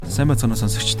Сайн байцгаана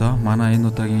сонсогчдоо. Манай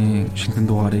энэ удаагийн шинэхэн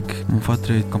дугаарыг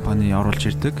Monfatrade компани оруулж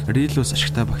ирдэг Rilus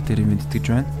ашигтай бактери мэдтгэж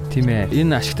байна. Тийм ээ.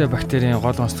 Энэ ашигтай бактерийн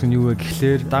гол онцлог нь юу вэ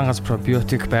гэхлээр дан ганц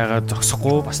пробиотик байгаад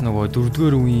зогсохгүй бас нөгөө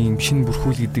дөрөвдүгээр үеийн шинэ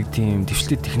бүрхүүл гэдэг тийм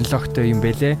дэвшлээ технологитой юм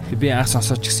байлээ. Би анх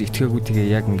сонсоод ч гэсэн итгээгүй тэгээ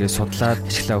яг ингээд судлаад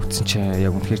ашиглаа өгсөн чинь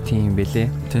яг үнэхээр тийм юм байлээ.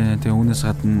 Тэгээ үүнээс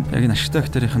гадна яг энэ ашигтай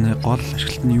бактерийн гол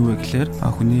ашиглалт нь юу вэ гэхлээр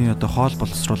хүний одоо хоол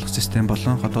боловсруулах систем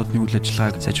болон хотоодны үйл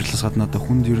ажиллагааг сайжруулахаас гадна одоо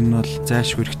хүнд ер нь бол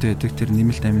зайлшгүй хэрэгтэй байдаг тэр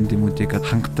нэмэлт амин дэмүүдийг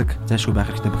хангадаг зайлшгүй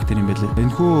байх хэрэгтэй бактери юм байлээ.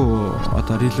 Энэхүү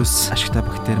одоо Rilus ашигтай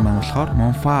бактери маань болохоор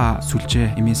Monfa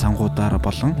сүлжээ эмийн сангуудаар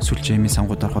болон сүлжээ эмийн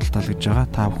сангуудаар худалдаалж байгаа.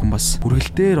 Та бүхэн бас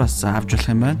хүргэлтээр бас авч болох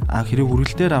юм байна. Хэрэг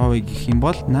хүргэлтээр авъя гэх юм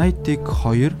бол 82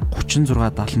 36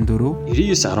 74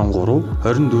 9913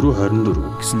 24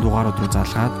 24 гэсэн дугаарууд руу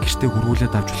залгаад гэртээ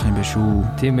хүргүүлээд авч болох юм байна шүү.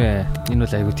 Тийм ээ. Энэ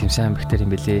бол айгүй тийм сайн бактери юм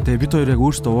байлээ. Тэгээ бид хоёр яг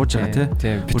өөрсдөө ууж байгаа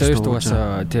тийм. Бид хоёр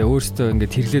дугаасаа тийм өөрсдөө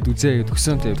ингээд тэрлээд үзээ гэдэг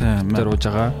өгсөн тийм бид хоёр ууж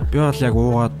байгаа. Би бол яг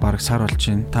уугаад баг сар болж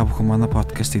байна. Та бүхэн манай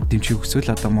подкастыг дэмжих хүсвэл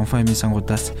одоо Monfa эмийн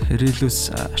сангуудаас Rilus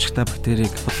ашигтай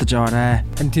бактерийг худалдаж аваарай.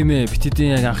 Тийм ээ.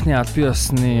 Битэдийн яг анхны аль бие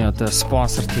усны одоо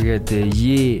спонсор тэгээд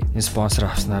энэ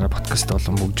спонсор авснараа подкаст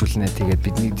болон хөгжүүлнэ. Тэгээд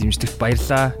бидний дэмждэгт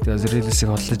баярлалаа. Тэгээд Rilus-ыг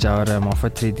худалдаж аваарай.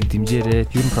 Monfatrade-ийг дэмжээрэй.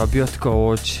 Ер нь пробиотик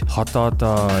ууж хотоод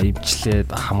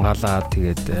эвчлээд хамгаалаад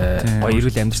тэгээд гоё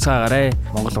эрүүл амьдрцгаагаарай.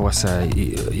 Монгол угаасаа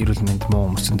эрүүл мэнд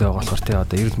муу өмсөндөө байгаа болохоор тэ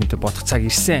одоо эрүүл мэндэ бодох цаг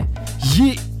ирсэн.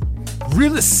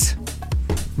 Rilus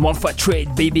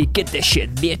Monfatrade baby, get that shit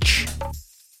bitch.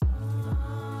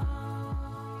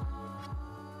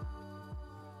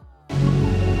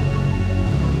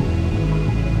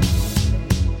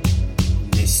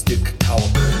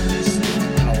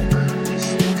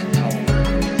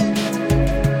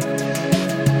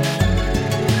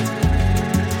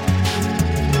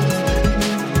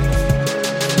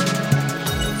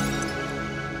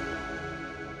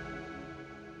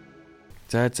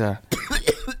 За.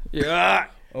 Яа.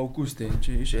 Аугуст энэ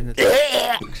чи шэнэ.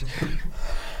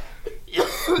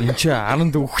 Энд чи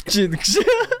аранд өгч чинь гэж.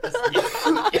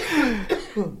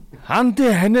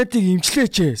 Ханды ханиадыг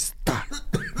имчлээч.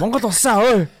 Монгол улсаа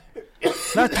ой.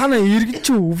 Та нараа иргэн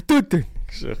чи өвдөөд байна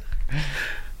гэж.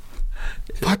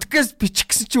 Подкаст бичих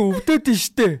гэсэн чи өвдөөд нь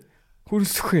штэ.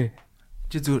 Хүрсэхэ.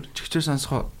 Чи зүгээр чигчээр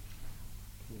сонсохоо.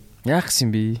 Яах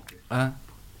юм бэ?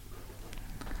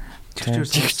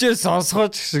 Чигчээр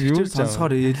сонсгооч шиг юу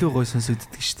сонсохоор илүү гой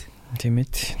сонсогддөг шүү дээ. Тийм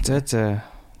ээ.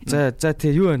 За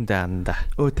тэгээ юу энэ анда.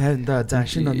 Тайранда за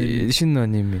шинэ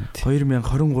оны минт 2023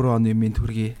 оны минт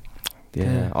хүргэе.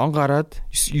 Тэгээ он гараад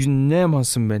 8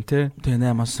 онсон байна те. Тэгээ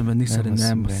 8 онсон байна. 1 сарын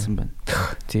 8 болсон байна.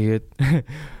 Тэгээд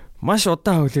маш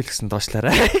удаан хүлээлгэсэн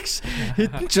доошлаарай.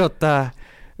 Хэдэн ч удаа.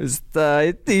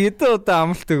 Эдэн удаа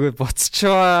амлалт өгөөд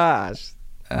боцчоо.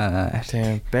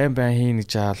 Тийм байн хийн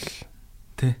гэж аал.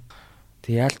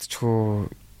 Тэг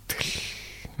яалтчгүй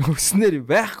өснөр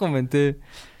байхгүй мэн те.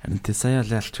 Харин тэ сая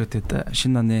л ялчгүйдэд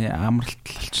шинэ оны амралт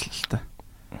болчихлоо л та.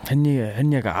 Хань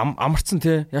яг амарцсан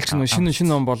те. Ялч нөгөө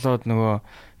шинэ он болоод нөгөө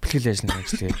бэлтгэл ажиллана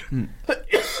гэж тэгээ.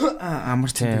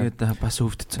 Амарцсан тэгээд бас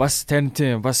өвдсөн. Бас тань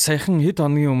тийм бас саяхан хэд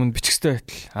хоногийн өмнө бичихстэй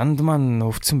байтал анд маань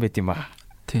өвдсөн байт юм аа.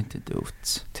 Тийм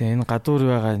өвдсөн. Тэг энэ гадуур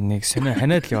байгаа нэг сонио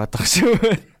ханиад л яваад байгаа шүү.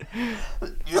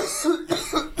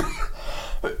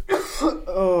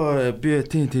 Би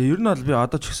тийм ер нь бол би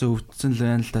одоо ч гэсэн өвдсөн л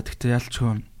байна л да. Тэгтээ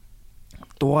ялчгүй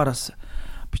дугаараас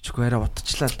бичихгүй арай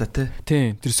утчлаа л да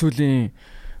тий. Тэр сүүлийн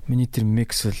миний тэр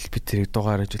микс бол би тэрийг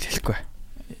дугаарж үл хэлэхгүй.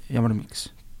 Ямар микс?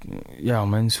 Яа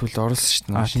мань сүүл оруулсан шүү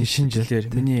дээ. Шинэ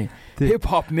жилээр миний hip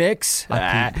hop mix.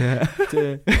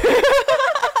 Тий.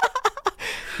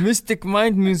 Mystic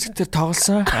Mind Music тэр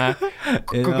тоглосон.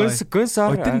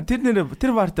 Гүнсаа.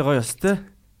 Тэр бартаа гоё ёстой.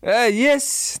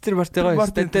 Yes, тэр партигаа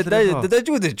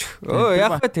дажгүй.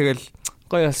 Яг тэгэл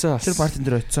гоё болсон. Тэр партийн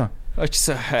дээр очсон.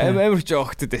 Амар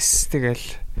жоох хөлтөд эс.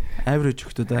 Тэгэл амар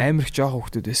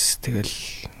жоох хөлтөд эс. Тэгэл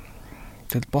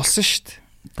болсон штт.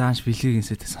 Даанч бэлгийн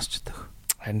сэт сонсч байгаа.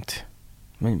 Харин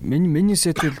миний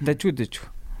сэт дажгүй.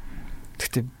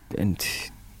 Тэгтээ энд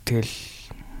тэгэл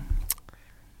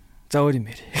заавар юм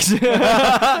ярэ.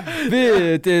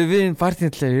 Би партийн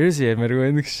талаар ерөөс ямаргүй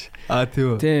байна гэж.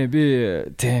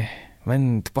 Тийм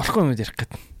мань болохгүй юм ярих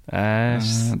гээд.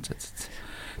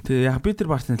 Тэгээ яг би тэр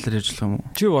партийн талаар ярьж болох юм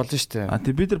уу? Чи болно шүү дээ.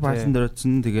 Тэгээ би тэр партийн дээр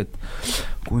очсон. Тэгээд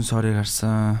гүн сорыг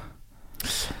харсан.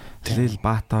 Тэгэл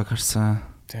баатаг харсан.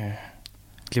 Тийм.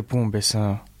 Клипун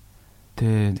байсан.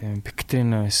 Тийм.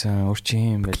 Пиктрина байсан.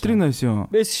 Өрчин юм байсан. Пиктрина байсан юу?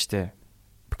 Байсан шүү дээ.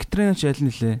 Пиктрина ч ял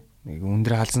нэлээ. Нэг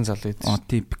өндөр халзан залуу байсан.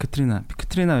 Тийм Пиктрина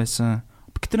байсан.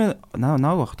 Пиктрина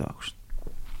нааг багт байгаагүй шүү.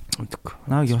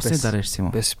 Нааг явсны дараа ирсэн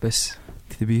юм уу? Бэс.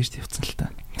 Тэгээ би ирж явцсан л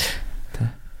та.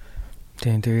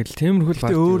 Тийм тэгэл тиймэрхүү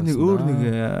парти. Өөр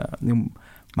нэг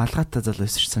малгайтай залуу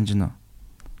байсан ч санаж байна.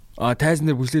 Тайзан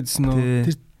дээр бүжлээдсэн үү?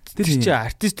 Тэр чи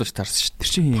артист болж таарсан шүү. Тэр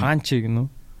чи панчиг нүү?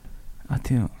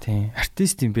 Тийм. Тийм.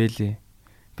 Артист юм бэлээ.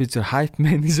 Би зөв хайп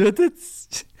мен гэж бодож.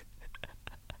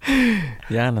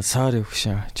 Яна sorry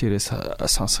хөшөө. Чирээс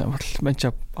сонсох юм бол мен ч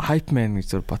хайп мен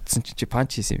гэж зөв бодсон чи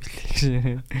панч хийсэн юм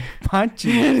билээ. Панч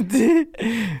тий.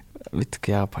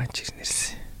 Мэдгүй яа панч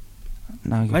нэрсэн.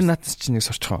 Мань натс чи нэг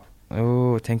сурчих.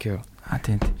 Thank you.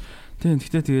 Тийм. Тийм.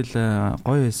 Гэхдээ тэгэл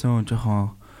гоё байсан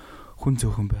жоохон хүн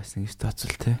зөөхөн байсан гэж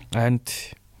тооцол тий.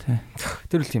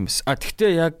 Тэр үл тийм бас.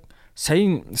 Тэгтээ яг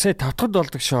сая 5 дахь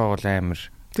болдог шоу бол амар.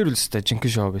 Тэр үл өстой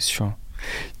жинхэнэ шоу байсан шүү.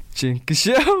 Жинхэнэ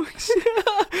шоу.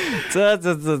 За.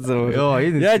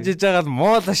 Яаж иж байгаа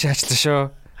муула шаачлаа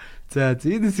шүү. За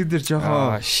энэ хэсэг дээр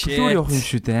жоохон флүүр явах юм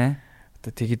шүү дээ.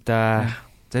 Одоо тэгээд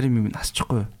зарим юм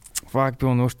насчихгүй. Fuck би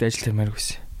өөртөө ажил хиймээр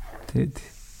байсан. Тэгээд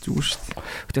зүгээр шүү дээ.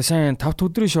 Гэтэ сайн 5 дахь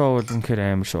өдрийн шоу бол үнэхээр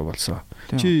амар шоу болсон.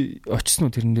 Чи очсон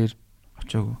уу тэрэн дээр?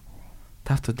 Очоогүй.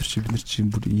 5 дахь өдөр чи бид нар чи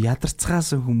бүр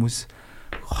ядарцгаас хүмүүс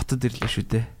хотод ирлээ шүү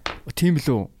дээ. Тийм л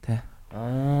үү? Тий.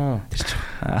 Тэр чи.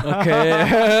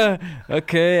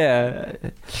 Окей.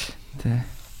 Тий.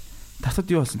 Татад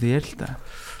юу болсон те яар л та.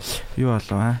 Юу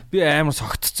болов би амар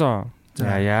согтцсон.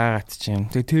 За яагаад ч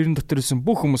юм. Тэгээ тэрэн дотор исэн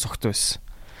бүх хүмүүс согт байсан.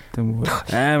 Тийм үү?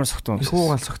 Амар согт юм.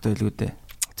 Хуугаал согт байлгүй дээ.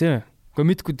 Тийм. Гэхдээ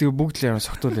мэдгүй тэгээ бүгд л амар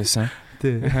согтуул байсан.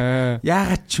 Тий.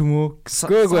 Яагаад ч юм уу?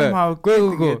 Гүй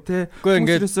те. Гүй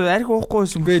ингээд арх уухгүй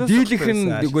байсан. Гүй дийлэх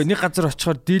нь гүй нэг газар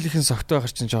очихоор дийлэх нь согтоо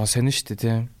гарч чинь жоохон сонин штэ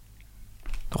тий.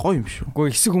 Гоё юм шүү.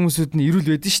 Гүй хэсэг хүмүүсүүд нь ирүүл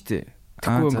байдэн штэ.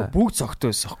 Тэгвэл бүгд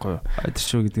согтоо байсан аахгүй юу? Тэр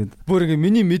шүү гэдэг. Бүр ингээ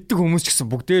миний мэддэг хүмүүс ч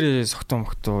гэсэн бүгдээрээ согтоо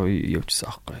мохтоо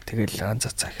явжсан аахгүй юу? Тэгэл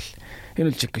анзаацаа гэл.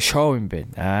 Энэ л чиг шоу юм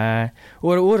байна.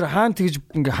 Өөр хаан тэгж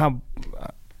ингээ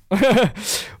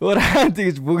өөр хаан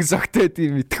тэгж бүгд согтоо гэдэг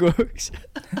юм мэдгүй гэж.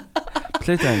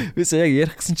 Playtime. Виса яг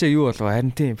ярих гэсэн чи юу болов?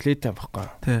 Харин тийм Playtime баггүй.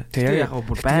 Тэгээ яг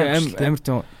бүр амар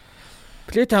тийм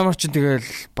Playtime-аар чинь тэгэл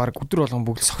баг өдөр болгон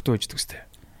бүгд согтоо байждаг үстэй.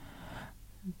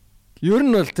 Ер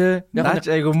нь бол те яг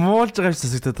айгу муулж байгаа юм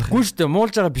санагдаад байна. Үгүй шүү дээ,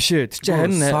 муулж байгаа биш ээ. Тэр чинь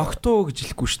харин согтуу гэж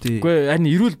хэлэхгүй шүү дээ. Үгүй харин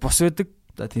ирүүл бос байдаг.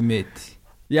 За тийм ээ.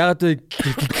 Ягаад вэ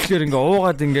гэхээр ингээ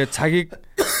уугаад ингээ цагийг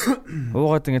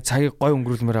гой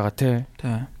өнгөрүүлмээр байгаа те.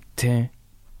 Тий.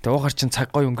 Тэгээ уугаар чинь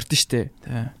цаг гой өнгөрдөн шүү дээ.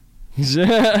 Тий.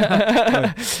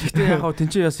 Гэтэ яг хаа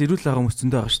тэнцээ яс ирүүл байгаа хүмүүс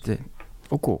зөндөө байгаа шүү дээ.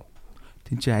 Үгүй.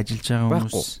 Тэнцээ ажиллаж байгаа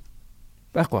хүмүүс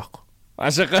байхгүй.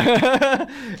 Ашаага.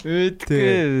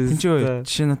 Тэнцээ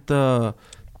жишээ нь одоо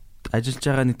ажиллаж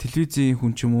байгаа нэг телевизийн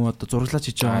хүн ч юм уу одоо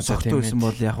зураглаач хийж байгаа согтуу байсан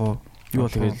бол яг юу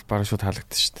болов бараг шууд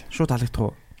хаалгадсан шүү дээ. Шууд хаалгадах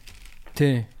уу?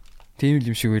 Тий. Тийм л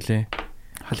юм шиг үлээ.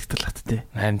 Хаалгадтал хат тий.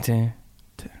 Харин тий.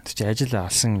 Тэр чи ажил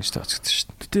алсан гэж тооцогдсон шүү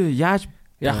дээ. Гэтэ яаж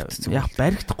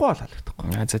баригдахгүй бол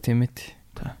хаалгадахгүй. За тийм ээ.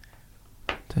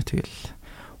 Тэгэл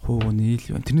хууны ил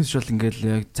юм. Тэрнээс шууд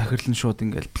ингээл яг захирлан шууд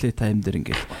ингээл Playtime дээр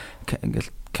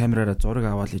ингээл камераараа зураг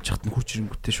аваад иж хат нь хүч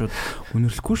ирэнгүүтээ шууд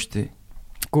өнөрлөхгүй шүү дээ.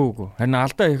 Үгүй. Харин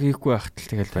алдаа хийхгүй байхад л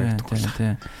тэгэл баригдахгүй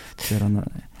тий. Тэр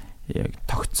яг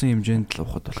тогтсон хэмжээнд л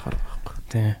ухад болохоор байхгүй.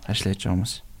 Тий. Ажиллаж байгаа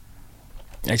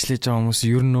хүмүүс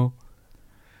ер нь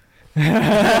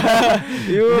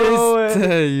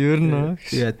ер нь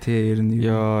яа тий ер нь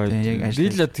яг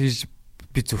ажиллаа тийж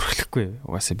би зүрхлэхгүй.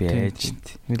 Угаасаа би айж.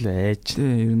 Нэлээ айж.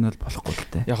 Тий ер нь бол болохгүй л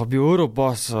дээ. Яг би өөрөө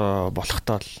босс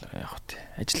болохтоо л яг тий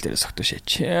ажил дээр согтоо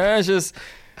шээч. Яашаас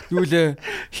юу лээ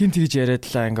хин тэгж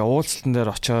яриадлаа ингээ уулзалтан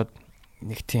дээр очоод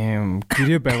нэг тийм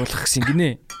гэрээ байгуулах гэсэн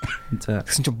гинэ. За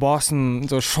тэгсэн чинь босс нь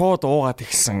зөв шууд уугаад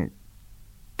ихсэн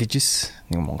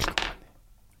гэжсэн нэг Монгол.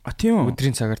 Тийм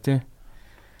өдрийн цагаар тий.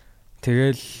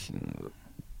 Тэгэл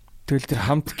тэр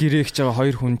хамт гэрээ хийж байгаа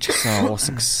хоёр хүн ч гэсэн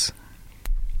уусан гэсэн.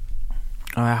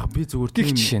 Яг би зүгээр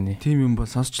тийм юм бол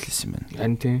сонсч лээсэн юм байна.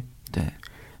 Харин тийм.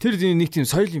 Тэр нэг тийм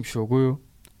соёл юм шүү үгүй юу?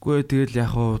 Үгүй тэгэл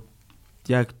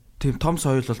яг тийм том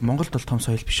соёл бол Монголд бол том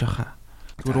соёл биш хаа.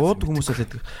 Зүгээр уудаг хүмүүс л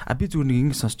байдаг. Би зүгээр нэг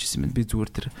ингэ сонсч ирсэн байна. Би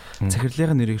зүгээр тэр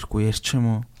захирлын нэрийг хэрэггүй ярьчих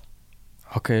юм уу?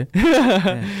 Окей.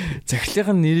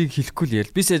 Захирлын нэрийг хэлэхгүй л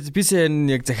ярил. Би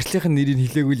сайн яг захирлын нэрийг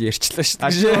хэлээгүй л ярьчлаа шүү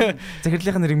дээ.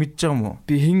 Захирлын нэрийг мэдж байгаа юм уу?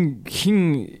 Би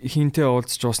хинтэй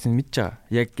уулзч уусныг мэдж байгаа.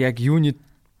 Яг юуны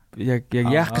яг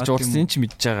яах гэж уулзсан ч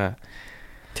мэдж байгаа.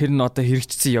 Тэр нь одоо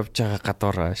хэрэгжсэн явж байгаа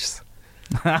гадуур шээс.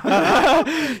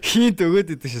 Хинт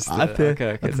өгөөд идэв шээс. Окей.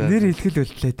 Нэр хэлхэл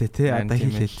үлдлээ тий. Одоо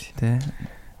хэлээл тий.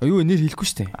 Юу нэр хэлэхгүй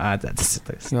шүү дээ.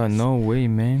 За. No way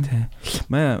man.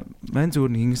 Ман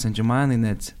зүгээр нэг ингэ санаж маань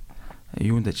найз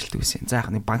юунд ажилладаг байсан. За яг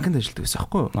нэг банкнд ажилладаг байсан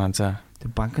аахгүй юу? За.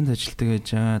 Тэг банкнд ажилладаг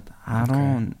гэж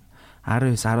 19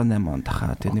 18 онд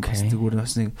хаа. Тэг нэг бас зүгээр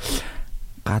бас нэг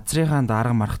газрынхаа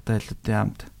дарга маргатай л үгүй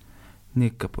хамт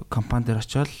нэг компани дээр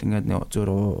очиод ингээд зөв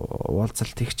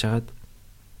уулзалт хийх чагаад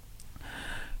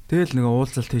тэгэл нөгөө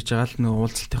уулзалт хийж байгаа л нөгөө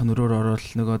уулзалтын өрөөр ороод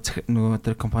нөгөө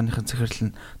тэр компанийн захирал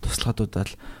нь туслахад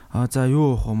за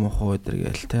юу уух юм уу өдр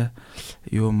гээл те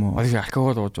юу юм уу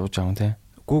алкогол ууж байгаа юм те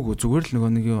гүүг зүгээр л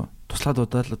нөгөө нэг юу туслахад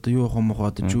удаад одоо юу уух юм уу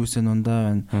одоо жуус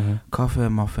нундаа байна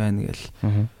кофе мафен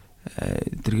гээл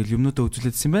тэргээл юмнуудаа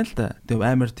үзүүлээдсэн байна л да. Тэгээ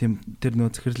амар тийм тэр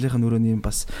нөгөө захирлынхын өрөөний юм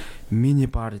бас мини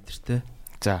бар идэр те.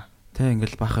 За. Тэ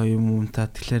ингээл баха юм та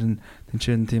тэгэхээр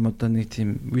тэнцэн тийм одоо нэг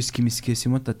тийм виски мискээс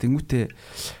юм да. Тэнгүүтээ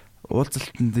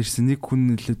уулзалтанд ирсэн нэг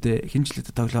хүн нөлөөдөө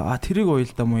хинжлээд тоглоо. Тэрийг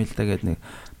уйлдаа муйлдаа гэдэг нэг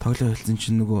тоглоо хэлсэн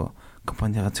чинь нөгөө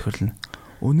компанийгаа захирал нь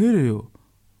өнөөрөө юу?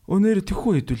 Өнөөрөө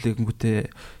тэхүү хэдүүлээ гингүүтээ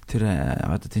тэр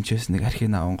одоо тэнцээс нэг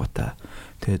архийн авангуудаа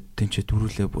тэгээд тэнцээ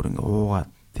дөрүүлээ бүр ингээ уугаад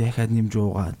дахиад нэмж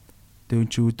уугаад тэгээд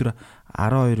чи өдөр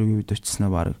 12 үед очсноо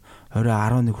баг 20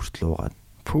 11 хүртэл уугаад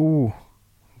пүү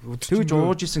тэгж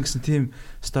ууж исэн гэсэн тийм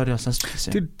стори сонсч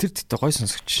байсан. Тэр гой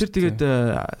сонсогч. Тэр тэгээд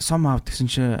сом аавд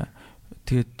гэсэн чи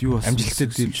тэгээд юу болсон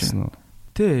амжилттай дийсэн үү?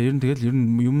 Тий, ер нь тэгэл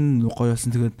юм гоё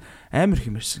болсон тэгээд амар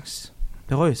хэмэрсэн гэсэн.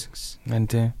 Тэг гоё байсан гэсэн.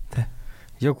 Мэн тий. Тий.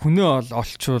 Яг хүнээ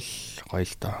олчвол гоё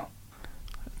л доо.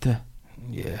 Тий.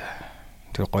 Яа.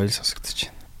 Тэр гоё л сонсогдож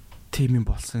байна. Тийм юм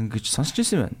болсон гэж сонсч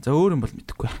ирсэн байна. За өөр юм бол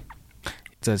мэдэхгүй.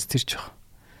 За тэр ч яах.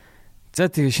 За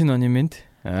тэгээ шинэ оны мэд.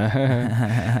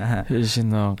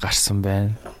 Шинэ гарсан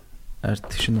байна. Ард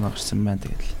шинэ гарсан байна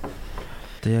тэгэл.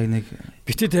 Тэгээ яг нэг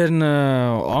битээ тэр нь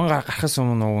он гарахаас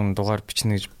өмнө уг дугаар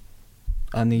бичнэ гэж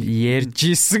нэг ярьж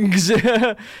исэн гэж.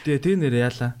 Тэгээ тэр нэр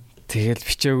яалаа. Тэгэл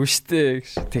бичээгүй штэ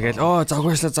гэж. Тэгэл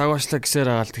загваашлаа гэсээр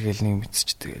агаал тэгэл нэг мэдсэж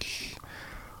тэгэл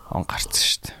он гарцсан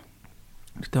штэ.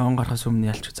 Гэтэ он гарахаас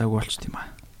өмнө ялч завгүй болчих тийм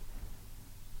аа.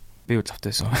 Би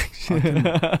завтайсан.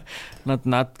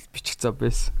 Над бичих зав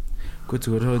байсан. Гэхдээ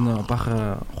зүгээр нөө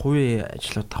баха хувийн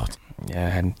ажлууд тавц.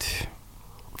 Яа харин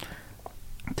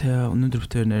тэ өнөөдөр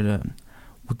битээр нэр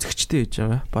үзэгчтэй хийж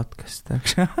байгаа подкаст.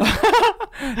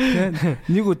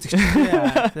 Нэг үзэгчтэй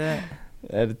тэ.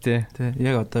 Ард тэ.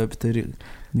 Яг одоо битээр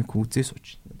нэг үзээ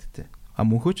сууж тэ.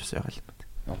 Мөнхөөч бас ягаал юм байна.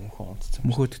 Мөнхөө унтсан.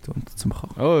 Мөнхөөд унтсан баха.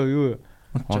 Юу.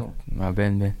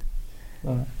 Бэн.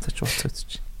 За ч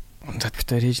ууцаач. Унтаад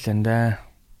битээр хийж лэн да.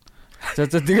 За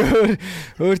тэгээ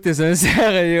өөртөө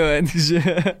сонсоогоо юу байна гэж.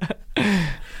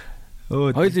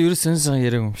 Хоёул ерөөс сонсон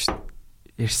яриаг юм шүү дээ.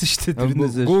 Ярьсан шүү дээ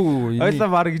тэрнээс. Хоёлаа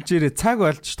баг ижээрээ цаг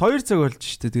болж 2 цаг болж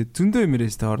шүү дээ. Тэгээ зөндөө юм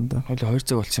яриас та хоорондоо. Хоёул 2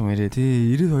 цаг болчих юм яриа.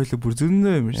 Тий, 90 хоёлаа бүр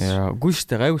зөндөө юм ярьсан. Яа, үгүй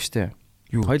шүү дээ, гайгүй шүү дээ.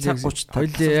 Юу? Хоёул яг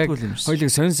хоёулыг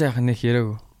сонь сайхан нэх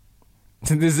яриаг.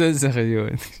 Тэндээ сонь сайхан юу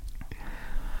байна.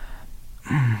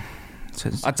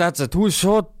 За тэгвэл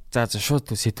шууд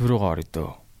сэтв рүүгээ орё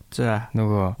дөө. За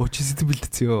нөгөө өчигдөр сэтв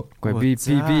бэлдсэн юу? Үгүй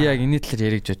би яг энэ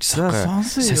талаар яригж очсон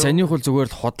байхгүй. Санийх бол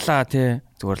зүгээр л хотлаа тий.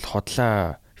 Зүгээр л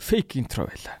хотлаа фейк интро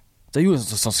байла. За юу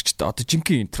сонсогчтой одоо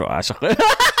жинхэнэ интро аашахгүй.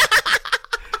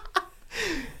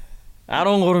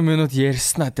 13 минут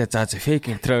ярьснаа тий. За фейк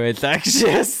интро байла гэж.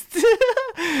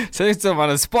 Санийцаа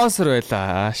манай спонсор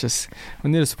байла аашаас.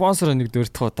 Өнөр спонсор нэг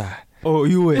дөртөх удаа. Оо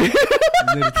юу вэ?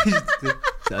 Нэр тийш тий.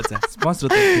 За спонсор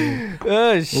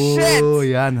удаа. Shit. Оо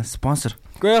яана спонсор.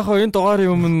 Гэхдээ яг энэ дугаарыг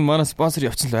өмнө манай спонсор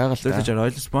явцсан л байгаа л да. Зөвлөж ойлоо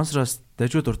спонсороос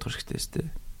дажууд урдах хэрэгтэй шүү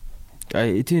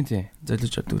дээ. Тийм.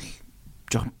 Зөвлөж одвол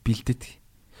жоох бэлдээд.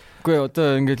 Гэхдээ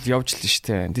одоо ингээд явж л шүү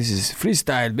дээ. This is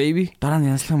freestyle baby. Дараа нь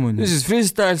янзлах юм уу? This is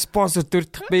freestyle sponsor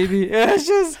дөртөх baby.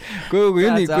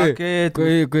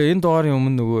 Гэхдээ энэ дугаарыг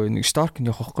өмнө нөгөө нэг Stark-ын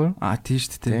явах байхгүй юу? Тийм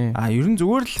шүү дээ. Ер нь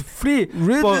зүгээр л free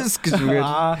bonus гэж үгээд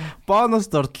бонус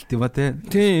дурдталт юм а тий.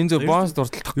 Тийм энэ зөв бонус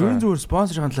дурдталт. Ер нь зүгээр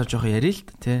спонсорын талаар жоох ярил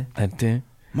л тий. Тийм.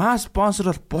 Маа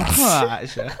спонсор бол бурхан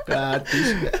аашаа.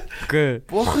 Гэ.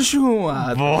 Бурхан шүү.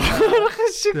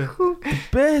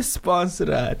 Бэс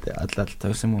спонсор адлаа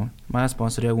тагсан юм уу? Маа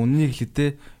спонсор яг үннийг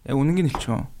хэлээ. Яг үннийг нь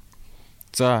хэлчихв.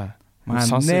 За. Маа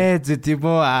найз тийм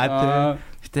үү?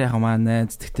 Гэтэ яг маа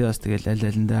найз. Гэтэ бас тэгэл аль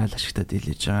алиндаа ашигтаа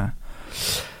дийлж байгаа.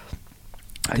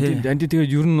 Тэгээд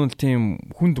ер нь бол тийм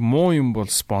хүнд муу юм бол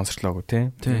спонсорлоогүй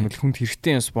тийм л хүнд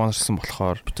хэрэгтэй юм спонсорсон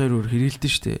болохоор бид хоёр хэрэгэлдэж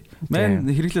штэ. Мань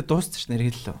хэрэглээ дууссан ш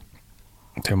нэргэллээ.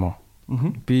 Тийм үү.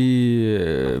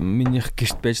 Би минийх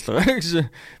гэрт байж л байгаа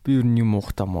гэж. Би ер нь юм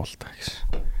уухтаа муултаа гэж.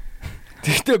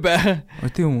 Тэгтээ бай.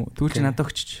 Тийм үү. Түлж надад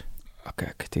өгчөж.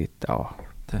 Окей тэгээд аваа.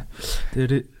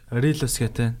 Тэр Релос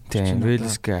гэдэг. Тийм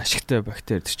Релосгийн ашигтай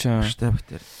бактери тэр чинь. Ашигтай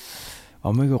бактери.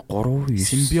 Омега 3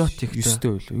 симбиотик 9-тэй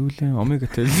үл. Юу лээ? Омега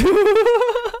тэл.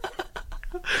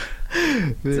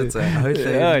 За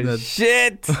хоёлаа.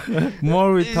 Shit.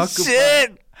 More we talk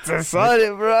about.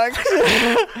 Sorry bro.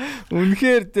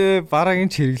 Үнэхээр тэ бараг энэ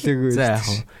хэрэглээгүй. За яг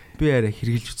би арай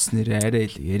хэрэгжилж үтснээр арай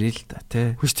л ярил л да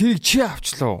тий. Хүч тэрийг чи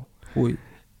авчлаа. Үгүй.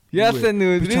 Яалаа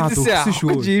нөгөө релсээ авах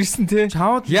гэж ирсэн те.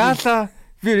 Яалаа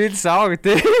би релс аваа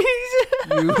гэдэг.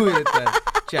 Юу яа.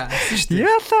 Чи авсан шүү дээ.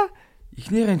 Яалаа.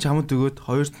 Эхнийхэн чамд өгөөд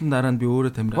хоёрт нь дараа нь би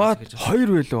өөрөө тамираа гэж.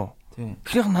 Хоёр байлоо. Тийм.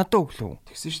 Эхнийх надад өглөө.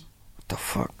 Тэгсэн шүү дээ. What the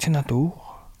fuck чи надад өг.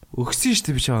 Өгсөн шүү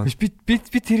дээ би чам.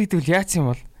 Би тэрэгдвэл яац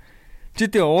юм бол.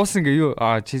 Чи тэгээ уусан гэ юу?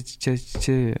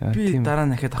 Чи би дараа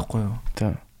нь дахиад авахгүй юу?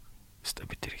 Тийм. Өстө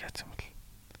би тэрэг яац юм бол.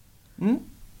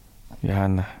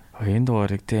 Яана. Энэ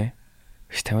дугаарыг те.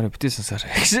 Их тамираа битээ сонсоор.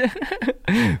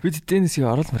 Бид теннисийг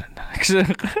оруулмаар байна.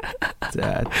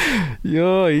 За.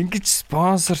 Йоо, ингэж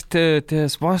спонсортэй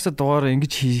те спонсор дугаараа ингэж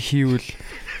хийвэл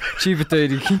чи бид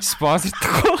хоёрыг хинч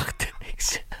спонсордохгүй байх те.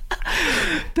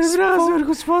 Тамираа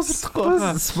зүгээр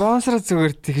спонсордохгүй. Спонсор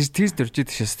зүгээр тэгж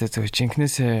дөржид шээс те зүгээр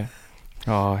чинкнээсээ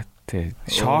те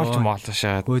шоолж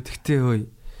моолшаад. Өө тэгтээ хөөе.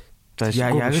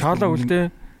 Яг шоолоо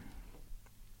үлдээ.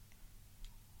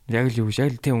 Яг л юу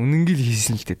яг тийм үнэнгээл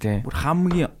хийсэн л дээ. Бүр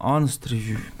хамгийн honest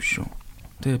review юм шүү.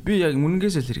 Тэгээ би яг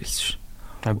үнэнгээсээ л хэрэгэлсэн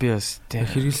шүү. Би бас тийм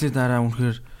хэрэглээ дараа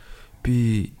үнэхээр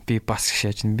би бас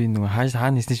гişээж би нөгөө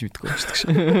хаана хийснэ ч мэдэхгүй байна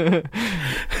шүү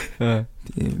дээ.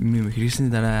 Тийм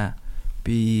хэрэглэсний дараа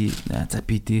би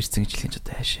дээрсэн гэж хэлж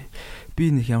одоо хаашаа.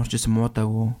 Би нэг ямар ч байсан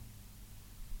муудаагүй.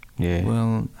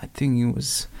 Well, I think it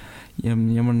was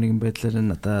ямар нэгэн байдлаар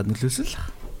надад нөлөөсөн л.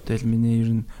 Тэгэл миний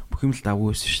ер нь бүх юм л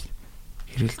давгүй байсан шүү дээ.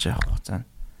 Хэрэлж авах хугацаа.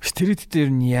 Стереотип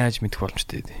дээр нь яаж мэдэх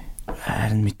боломжтой вэ?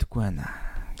 Харин мэдэхгүй байна.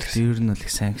 Тэр нь бол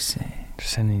их сайн гэсэн.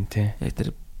 Сайн юм те. Яг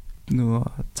тэр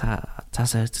нөгөө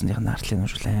цаас хайрцагных нартлын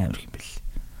уушгүй амар юм бэл.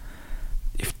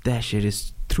 If dash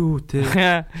is true те.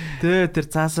 Тэр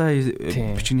цаасаа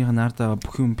бичгнийх нь ардаа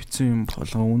бүх юм битсэн юм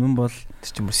болгон үнэн бол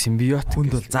тэр чинь симбиот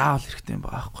хүнд бол заавал хэрэгтэй юм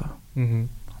байгаа байхгүй юу?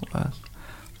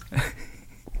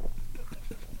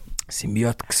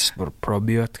 Симбиот гэсэн бүр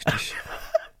пробиот гэж.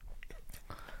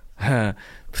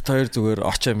 Бит хоёр зүгээр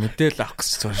очоо мэдээл авах гэж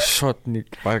зүгээр шууд нэг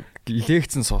баг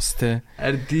лекцэн суус те.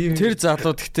 Тэр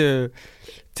залуу гэхдээ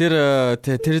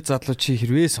тэр залуу чи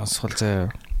хэрвээ сонсгол заяа.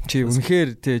 Чи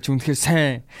үнэхээр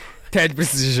сайн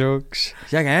тайлбарсан шүү.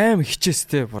 Яг аим хичээс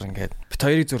те бүр ингээд бит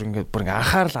хоёрыг зүгээр ингээд бүр ингээд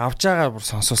анхаарал авч байгаа бүр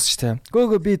сонсоолч те.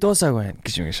 Гөө би дуусаагүй байна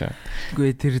гэж юм шээ.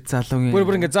 Үгүй тэр залуугийн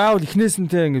бүр ингээд заавал эхнээс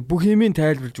нь те ингээд бүх юмыг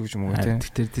тайлбарлаж өгч юм уу те.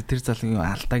 Тэр залуугийн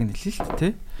алдааг нь хэлээ л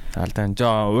те. Алдаан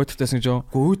жоо өөдөртөөс гэж жоо.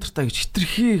 Өөдөртөө гэж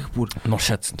хитрхи их бүр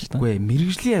нуршаадсан л та. Үгүй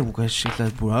мэрэгжлийн аяг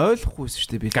ашиглаад бүр ойлгохгүйсэн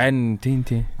шүү дээ би. Ган тийм.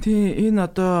 Тийм энэ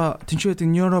одоо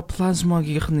тэнцвэдэг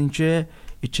neuroplasma-гийнх нь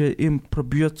им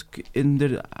пробиотик энэ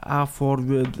дэр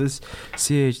A4 this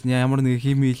CH ямар нэг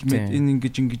хими элемент энэ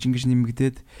ингэж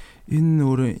нэмэгдээд энэ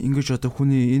өөрөө ингэж одоо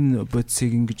хүний энэ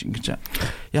бодисыг ингэж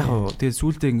яг тэгээ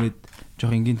сүултээ ингэж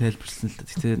жоох энгийн тайлбарлсан л та.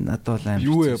 Гэтэ надад бол аим.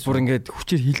 Юу вэ? Бүр ингээд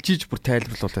хүчээр хилжиж бүр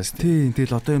тайлбарлуулаас тийм.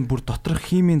 Тэгэл одоо энэ бүр доторх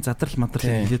химийн задрал мадрал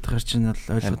хэлээд байгаа чинь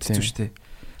бол ойлгогдсон шүү дээ.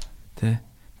 Тэ.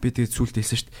 Би тэгээд сүулт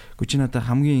хэлсэн шүү дээ. Гэхдээ чи надад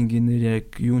хамгийн энгийнээр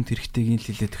яг юунд хэрэгтэйг нь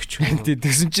хэлээд өгч.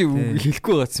 Тэгсэн чи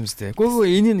хэлэхгүй гацсан юм сте. Гөө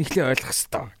энийг эхлээ ойлгох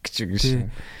хэрэгтэй гэж юм шиг.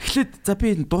 Эхлээд за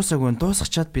би дуусаагүй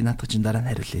дуусгачаад би наадах чинь дараа нь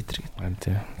хариулъя тэр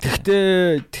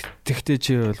гэдэг. Тэгтээ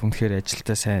чи бол үнэхээр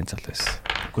ажилдаа сайн зал байсан.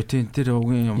 Гэхдээ тэр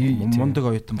угийн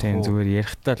мундаг оюутан баг. Тийм зүгээр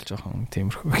ярихтаа л жоохон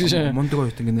тиймэрхүү гэж. Мундаг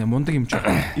оюутан гэнэ мундаг эмч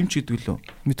гэдэг лөө.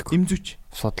 Мэдгүй. Имзүүч,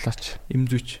 судлаач.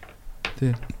 Имзүүч.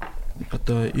 Тий.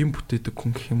 Одоо им бүтээдэг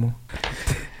хүн гэх юм уу?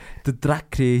 The drug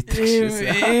creator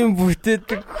гэсэн. Им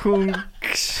бүтээдэг хүн.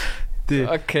 Тий.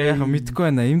 Окей. Яг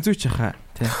мэдгүй байна. Имзүүч хаа.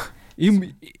 Тий.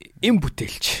 Им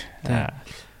бүтээлч.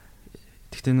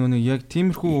 Гэхдээ нөгөө яг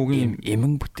тиймэрхүү угийн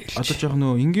эмэн бүтээлч. Одоо жоох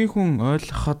нөгөө энгийн хүн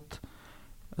ойлгоход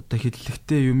одоо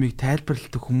хэллэгтэй юмыг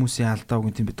тайлбарладаг хүмүүсийн алдаа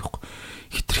үг юм байдаг байхгүй.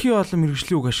 Хитрхи олон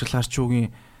мэрэгжлийн үг ашиглаар ч үгийн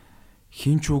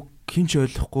хинч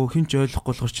ойлгохгүй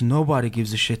болохоор чи nobody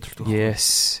gives a shit гэдэг.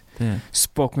 Yes.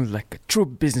 Spoken like a true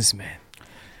businessman.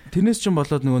 Тэрнээс ч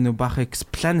болоод нөгөө баах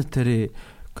explanatory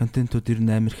контентууд ер нь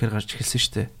амар ихээр гарч эхэлсэн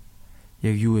шүү дээ.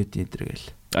 Яг юу гэдэг энэ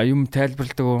гээл. Юм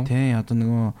тайлбарладаг уу? Тийм одоо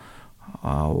нөгөө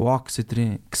walks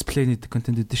эдрийн explain гэдэг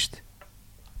контент өгдөө шүү дээ.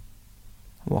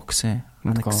 Walks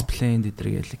unexplained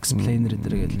эдэргээл explainer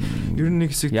эдэргээл ер нь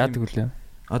нэг хэсэг яадаг үлээ.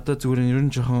 Одоо зүгээр ер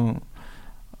нь жоохон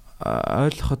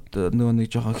ойлгоход нөгөө нэг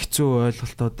жоохон хэцүү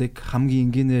ойлголтуудыг хамгийн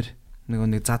энгийнээр нөгөө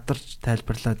нэг задарч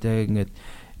тайлбарлаад яг ингээд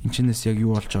энэчнээс яг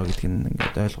юу болж байгаа гэдгийг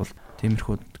ингээд ойлгол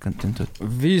тиймэрхүү контентууд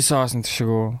Vsauce шиг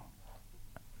үү.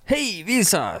 Hey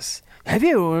Vsauce. Have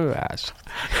you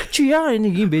чи яа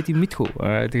энийг юм байдгийг мэдхүү.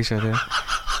 Тэг шээ.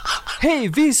 Hey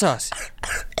Vsauce.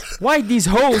 Why these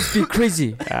hoes be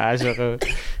crazy? Шээ.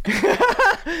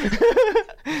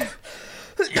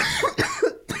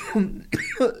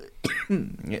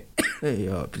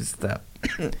 Яа, пизда.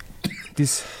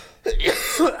 This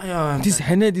This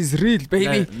Hanad is real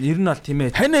baby. Нэр нь бол тийм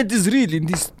ээ. Hanad is real in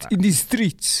these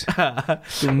streets.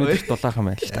 Өнөөдөр дулаахан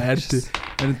байл та.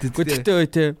 Харин Гэхдээ ой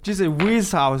те. Чи сая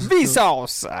Vsauce.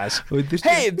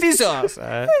 Hey Vsauce.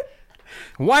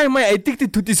 Why am I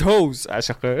addicted to this hose?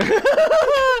 Ашиггүй.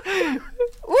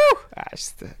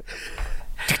 Ашигтай.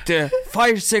 Гэхдээ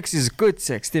fire sex is good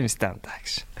sex тийм stand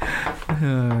гэж.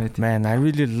 Man, I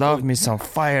really love me some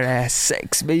fire ass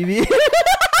sex baby.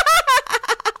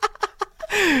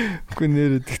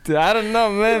 Гүнээр гэхдээ I don't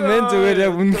know man зүгээр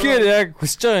яг үнэхээр яг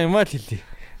хүсэж байгаа юм аа л хэлээ.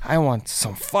 I want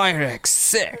some fire ass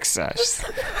sex.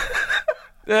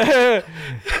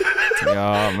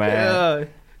 Яа man.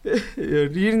 Ер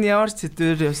нь ямар ч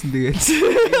зэдвэр явсан тэгээд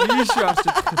ийш орч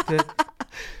идэх те.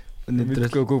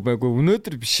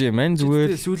 Өнөөдөр биш ээ man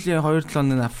зүгээр сүүлийн 2-7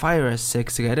 хоног fire ass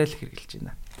sex-ыг арай л хэрэгжилж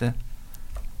байна те.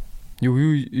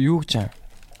 Юу гэж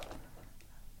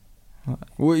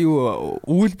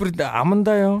Үйлбэр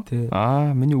амандаа юу?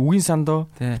 Миний үгийн сандаа.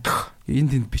 Энд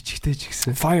тэнд бичгтэй ч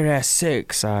гэсэн. Fire ass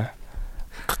sex.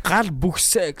 Гал бүх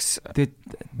sex.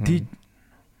 Тэгээд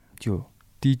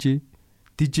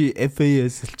DJ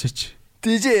FASэлчээч.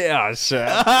 DJ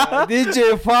аашаа.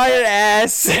 DJ fire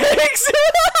ass sex.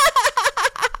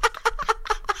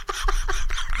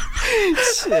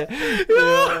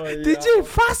 DJ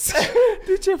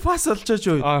fast олчооч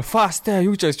юу? Fast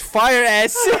юу гэж fire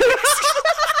ass sex.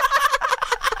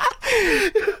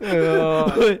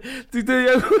 Тэгтээ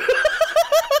яг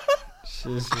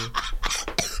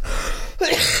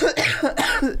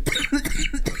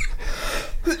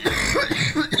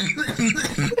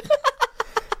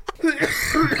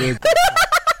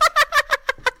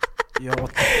Яа.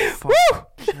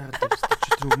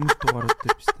 Өмнөд дугаарууд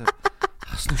дээр биш та.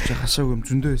 Хаснууч хасаагүй юм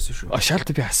зөндөө байсан шүү. Шаалт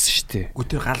би хассан шүү дээ. Гү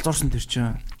тэр галзуурсан тэр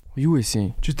чинь. Юу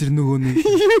байсан? Чи тэр нөгөө нэг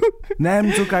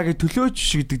 800k-гийн төлөөч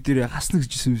шиг гэдэг дээр хасна гэж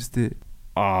хэлсэн юм зү.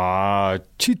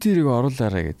 Чи тэрийг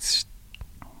оруулаарай гэсэн шүү.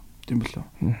 Тийм болов.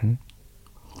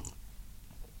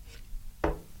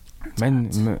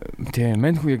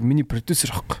 Мэн хүү яг миний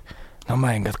продюсер ахгүй.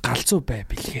 Намаа ингээд галзуу бай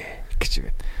бэлгээ гэж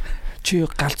игээд. Чи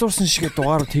галзуурсан шигээ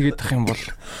дугаарууд хийгээд ах юм бол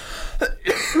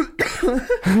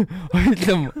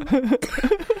ойлом.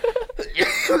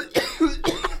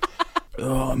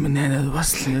 Миний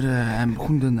бас л нэр аим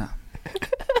хүнд байна.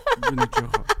 Би нэг жоо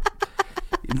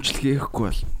имчилгээ хийхгүй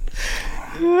бол.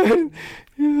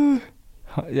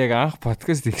 Яг анх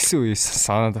подкаст ихсэн үеэс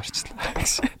санаад орчлоо.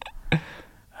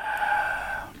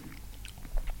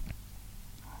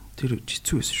 Тэр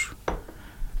жицүү байсан шүү.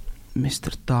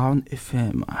 Mr. Down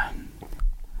FM.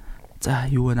 За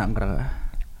юу вэ ангараа?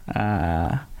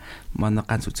 Манай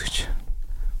ганц үзэгч.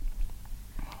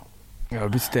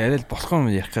 Бидтэй арай л болох юм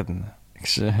ярих гээд байна.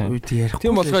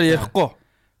 Тийм болохоор ярихгүй.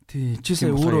 Тий, чи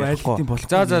сая өөрөө айлтын болох.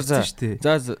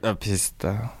 За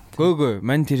писта. Гөө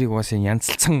мань тэрийг бас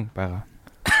янзалцсан байгаа.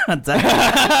 За.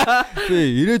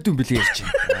 Тий, ирээдүйн бэлэг ярьж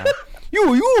байна.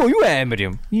 Юу амар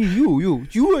юм. Юу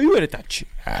яриад таач.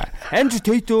 Andrew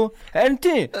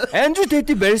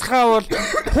Tate барилгаа бол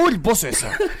хууль бус байсан.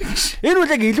 Энэ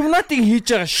бол яг Illuminati-г хийж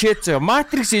байгаа shit зөө.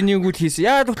 Matrix энийг үл хийсэн.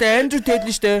 Яагаад гэвэл Andrew Tate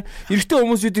л штэ. Эрэгтэй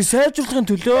хүмүүсүүдийг сайжруулахын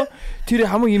төлөө тэр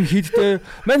хамаг юм хийдтэй.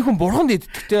 Мань хүн бурханд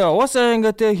иддэгтэй. Угаасаа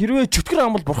ингээд хэрвээ чөтгөр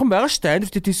ам бол бурхан байгаа штэ.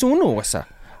 Andrew Tate хийсэн үнэ угаасаа.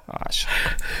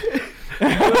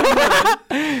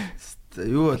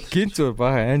 Юу бол гин зөө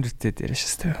бага Andrew Tate яриа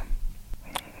штэ.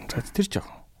 Тэр жоох.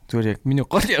 Зүгээр яг миний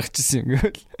гол ярихчихсан юм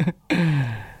гээл.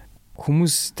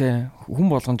 Хүмүүстэй хүн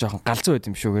болгон жоохон галзуу байд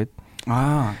юм шүү гээд.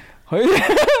 Хоёр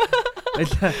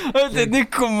нэг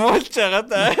муулж байгаа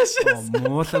даа.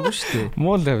 Муулаагүй шүү дээ.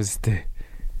 Муулаа үстэй.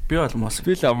 Би бол мос.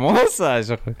 Би л моосаа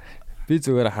шах. Би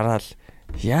зүгээр хараад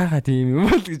яагаад ийм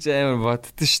юм бол гэж амар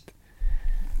боддоо шүү дээ.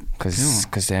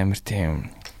 Кос амар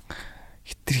тийм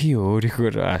хитрхи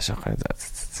өөрийнхөө аашах.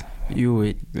 Юу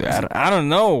вэ? I don't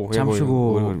know.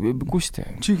 Гүн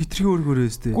штэ. Чи хитрхи өөргөөрөө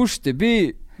өстэй. Гүн штэ.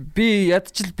 Би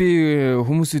ядчил би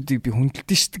хүмүүсүүдийг би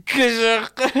хүндэлдэг штэ гэж.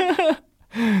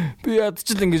 Би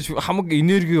ядчил ингэж хамаг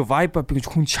энерги vibe би гэж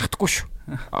хүнд шатахгүй шүү.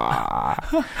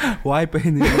 Vibe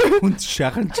энерги хүнд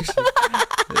шахан ч шүү.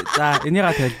 За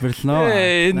энийга тайлбарлана.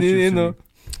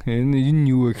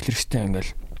 Энэ юу вэ гэхэлэр штэ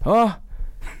ингээл.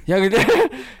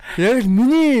 Яг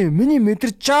миний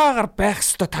мэдэрч жаагаар байх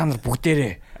ёстой та нар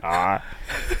бүгдээрээ.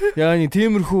 Яа нэг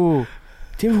тиймэрхүү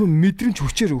мэдрэмж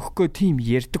хүчээр өгөхгүй тийм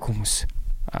ярьдаг хүмүүс.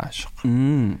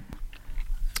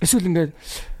 Эсвэл ингээд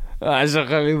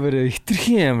би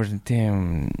хитрхийн амар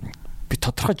тийм би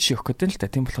тодорхой жишээ өгөх гэдэг л та.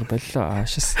 Тийм болохоор боллоо.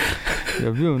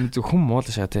 Би өнөө зөв хүм муул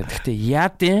шат. Гэхдээ яа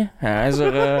дээ?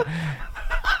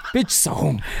 Би ч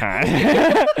сахум.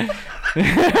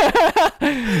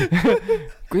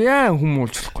 Гүя хүм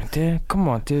уулзахгүй те.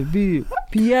 Come on те. Би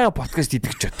Би яа подкаст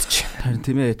хийдэг ч бодчих. Харин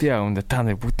тийм ээ. Би өндөр та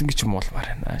нар бүгдэн ч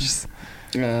муулмаар байна шээс.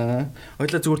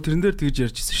 Хоёлаа зүгээр тэрэн дээр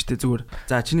тэгж ярьжсэн шүү дээ. Зүгээр.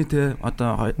 За чиний те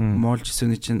одоо муулж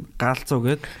ирсэний чинь галзуу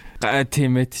гээд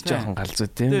тийм ээ жоохон галзуу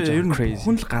тийм. Ер нь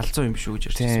хүн л галзуу юм шүү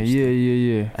гэж ярьжсэн.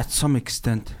 Тийм. At some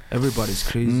extent everybody's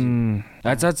crazy.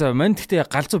 За мань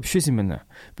гэхдээ галзуу биш байсан юм байна.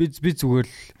 Би зүгээр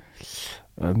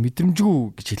л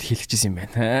мэдрэмжгүй гэж хэлчихсэн юм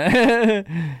байна.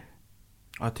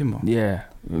 Тийм үү?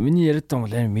 Миний яриад байгаа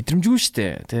бол амар мэдрэмжгүй шүү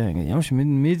дээ. Тэ ямар ч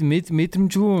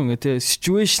мэдрэмжгүй ингээ тэ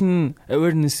situation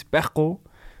awareness байхгүй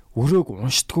өрөөг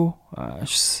уншдаггүй.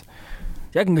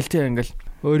 Яг ингээл тэ ингээл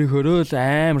өөрийнхөө л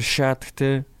амар шаадаг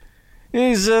тэ.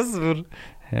 Ийшээс бүр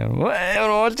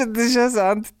ямар олж дэшээс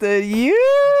анттай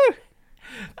юу.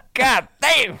 God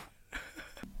damn.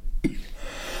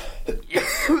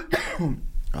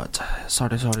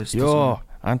 Sorry. Йоо,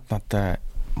 ант надаа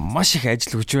маш их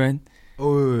ажил өгч байна.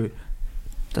 Ой.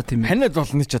 За тийм. Ханаад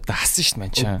болно ч одоо хасан шүү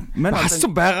дээ чаа.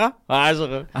 Хассан байгаа.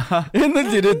 Аашгаа. Энэ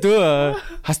л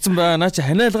ирээдөө. Хассан байгаа. Наа чи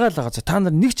ханаалгаа л байгаа. Та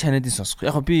нар нэг ч ханаадын сонсох.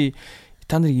 Яг би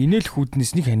та нарыг инээлх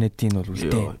үүднээс нэг ханаадын бол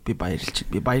үлдээ. Би баярлж.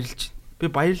 Би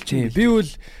бол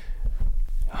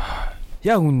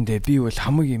яг үндэ би бол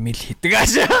хамаг имэйл хийдэг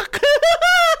аашаа.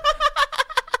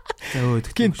 За өө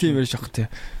тийм тиймэр шахтай.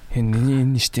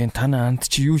 Энэ штэ танаа анд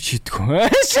чи юу хийдэг вэ?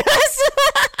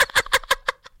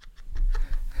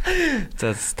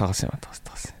 За тагс.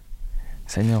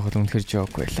 Сайн явах үнэхэр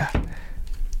жоок байла.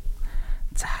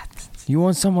 За. You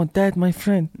want some of that my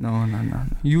friend? No.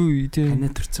 Юу тийм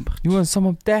ханаа төрсэн баг. You want some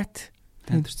of that?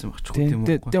 Тань төрсэн баг ч тийм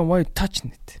үү? Then why touch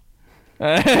it?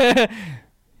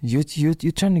 You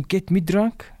trying to get me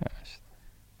drunk?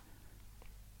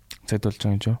 Цайд болж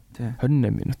байгаа юм жоо.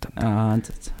 28 минут. За.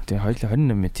 Тэгээ хоёул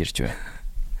 28 минут ирж байна.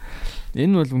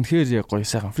 Энэ бол үнэхээр гоё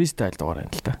сайхан фристайл дугаар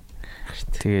юм л та.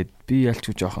 Тэгээд би ялч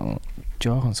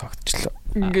жоохон согтчлоо.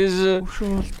 Ингэж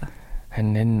өшөөл та.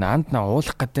 Хань анд на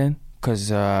уулах гэдэг.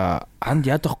 Cause анд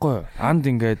ядахгүй. Анд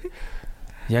ингээд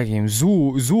яг юм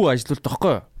зүү ажиллаулт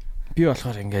тахгүй. Би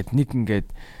болохоор ингээд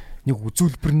нэг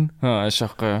үзүүлбэр нь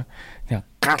шахгүй. Нэг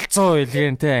галзуу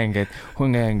илгэнтэй ингээд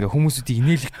хүн ингээд хүмүүсүүдийг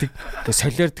инээлгдэг. Тэгээд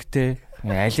солиордог те.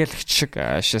 Алиалагч шиг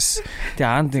шээс. Тэгээ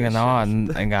анд ингээд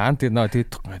анд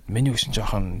тэгээд миний өшин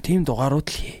жоохон тийм дугаарууд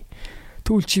л хий.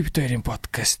 Түл чи бит хоёрын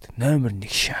подкаст номер 1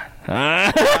 шаа.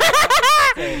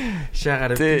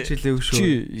 Шагаар бичилээ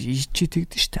шүү. Чи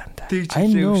тэгдэж штэ анда. I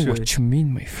know what you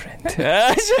mean my friend.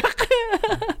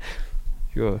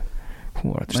 Йоо.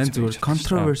 Мэн зүгээр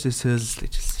controversy sells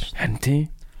гэж хэлсэн шүү. Харин тий.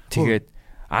 Тэгээд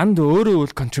анд өөрөө бол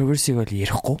controversy-г бол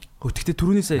ярихгүй. Гэхдээ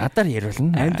түрүүний сая надаар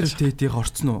яриулна. Andrew Tate-ийг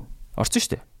орцсон уу? Орсон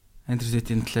штэ. Andrew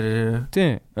Tate-ийн талаар.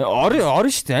 Тий. Орно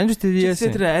штэ. Andrew Tate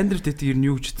яасан. Тэр Andrew Tate-ийг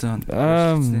юу гэж хэлсэн?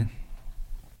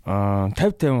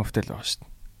 50-50 хөвтэй л байгаа шүү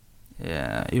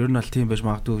дээ. Ер нь бол тийм байж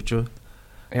магадгүй гэж юу?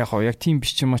 Яг тийм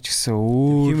биш ч юм а ч гэсэн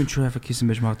өөр human traffic хийсэн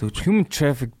байж магадгүй гэж. Human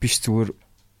traffic биш зүгээр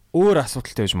өөр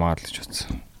асуудалтай байж магадгүй гэж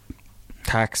бодсон.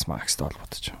 Tax marks-тай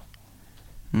холбоотой ч.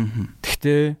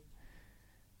 Гэхдээ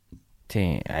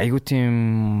тийм айгуу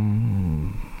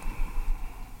тийм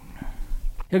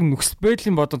яг нөхцөл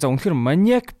байдлын бодоо за үнэхээр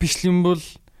маниак биш юм бол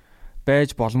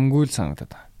байж боломгүй л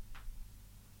санагдаад байна.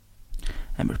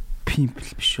 Амар пимп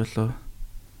биш болоо.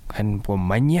 Харин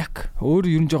маниак өөр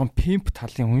ер нь жоохон пимп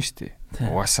талын хүн шүү дээ.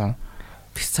 Угаасаа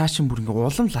цаачин бүр ингээ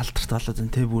улам лалдарт болоод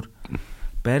байна те бүр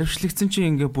баримтлагдсан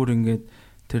чинь ингээ бүр ингээ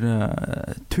тэр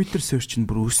Twitter search нь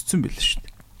бүр өссөн байл шүү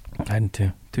дээ. Харин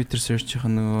тийм. Twitter search-ийнх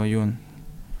нь нөгөө юу н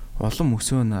улам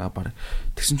өсөөнө баг.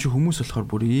 Тэгсэн чинь хүмүүс болохоор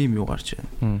бүр ийм юу гарч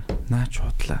байна. Наач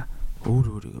худлаа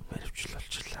өөрийгөө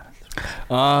баримтлуулчихлаа.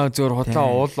 Зөөр худлаа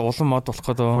улам мод болох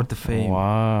гэдэг.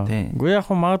 Вау. Үгүй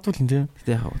яг магадгүй л тийм.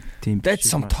 Гэтэ яг тийм.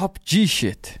 That's some top G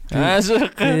shit.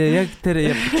 Яг тэр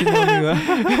яг чинь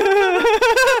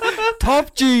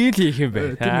Top G-ийг хийх юм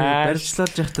бэ. Тэр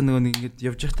баримтлуулж байхдаа нөгөө нэг ингэж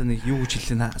явж байхдаа нэг юу гэж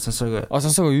хэлсэн сонсоог.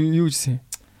 Сонсоог юу гэсэн?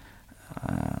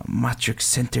 Matrix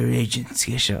Center Agents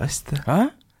гэж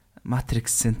байна.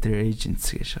 Matrix Center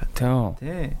Agents гэж байна.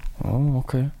 Тий.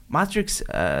 Окей. Matrix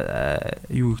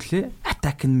юу гэлээ?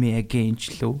 Attacking me again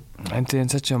ч лөө. Анти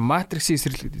энэ ч Matrix-ийн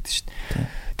эсрэл гэдэг шүү дээ.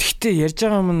 Тэгтээ ярьж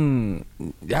байгаа юм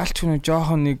яалч хүн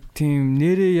жоохон нэг тийм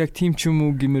нэрээ яг тийм ч юм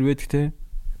уу гэмэр байдаг те.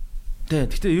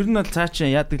 Тэгтээ ер нь бол цаа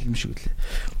чинь яадаг юм шиг үлээ.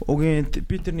 Угийн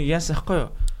би тэр нэг яасан ахгүй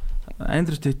юу?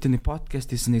 Andrew Tate-ийн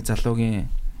подкаст хийсэн нэг залуугийн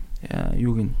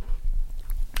юуг нь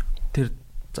тэр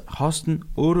хост нь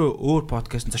өөр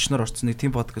подкаст зочноор орсон нэг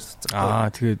тийм подкаст.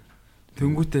 Тэгээд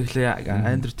тэнгуүтэй хэлээ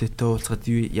Andrew Tate-тэй уулзахад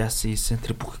юу яасан ийсэн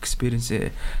тэр бүх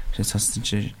experience-ээ сонссон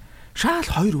чинь шаал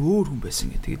хоёр өөр хүн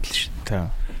байсан гэдэг л шин.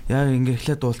 яг ингээ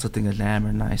эхлээд уулзаад ингээл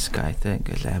амар nice guy те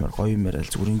ингээл амар гоё юм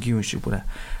яриад зүгээр ингийн юм шиг бүр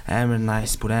амар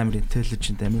nice бүр амар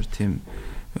intelligent амар тийм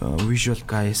visual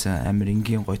guys амар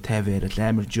ингийн гоё тайв яриад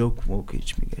амар joke moke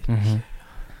хийж мэгээ.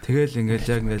 Тэгэл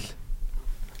ингээл яг ингээл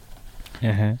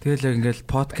тэгэл яг ингээл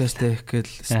подкаст хийх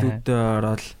гээл студио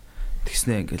ороод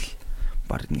тэгснэ ингээл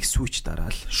баг нэг switch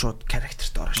дараал шууд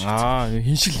character-т ороо шүү.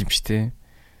 Хин шиг юм шүү те.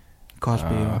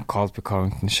 Colby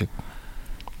Covington шиг.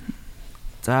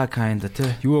 За kinda тий.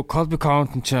 Юу Colby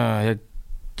Covington ч яг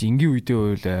ингийн үедээ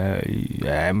үйл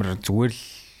амар зүгээр л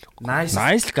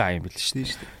nice guy юм бил шүү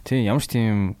дээ. Тийм ямар ч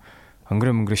тийм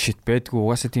өнгөрөө shit байдгүй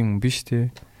угаасаа тийм юм биш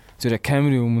те. Зөв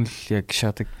камерын өмнө л яг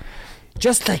шатаг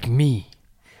just like me.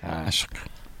 Ашиг.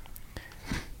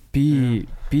 Би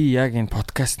яг энэ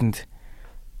подкастэнд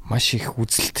маш их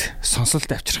үзэлт, сонсолт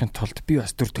авчрахын тулд би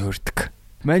бас дүр тойрдог.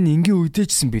 Мань ингийн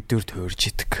үедээжсэн би дүр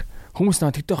тойрж идэг. Хүмүүс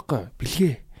надад тэгдэг байхгүй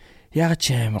бэлгээ. Яагаад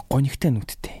ч амар гонигтай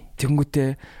нүдтэй.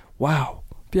 Тэнгүүтээ вау.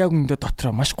 Би яг өндөө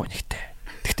дотроо маш гонигтай.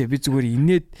 Гэхдээ би зүгээр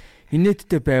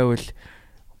инээдтэй байвал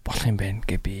болох юм байна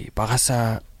гэ би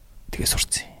багасаа тэгээ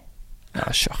сурцсан.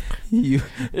 Ашиг.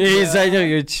 Заяа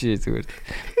юу чи зүгээр.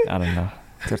 Арна.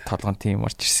 Тэр толгон тийм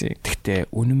орч ирсэн. Гэхдээ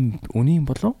үнэн юм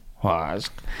болов?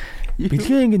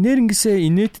 Бэлгээ ингээ нэрнгэсээ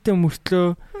инээдтэй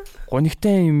мөртлөө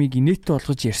гонигтай юмыг инээдтэй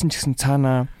болгож ярьсан ч гэсэн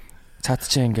цаанаа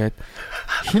цаадчаа ингээд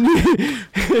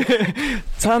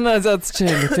цаанаа цаадчаа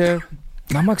ингээ те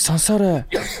намайг сонсоосоо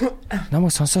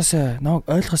намайг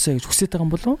ойлгосоо гэж хүсэж байгаа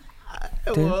юм болов?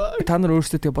 Тэ та нар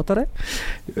өөрсдөө тэгээ бодоорой.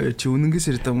 Чи үнэнгээс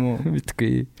ирд юм уу?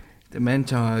 Мэдгүй. Тэ мань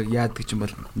чаа яадаг юм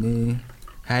бол нэ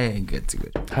хаяа ингээд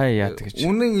зүгээр. Хаяа яадаг гэж.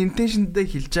 Үнэн интеншнтэй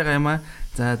хэлж байгаа юм аа.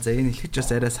 За энэ хэлэхч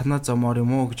бас арай санаа зомоор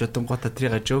юм уу гэж бодонгота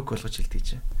трийг жоок болгож хэлдэг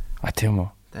чинь. Тийм үү?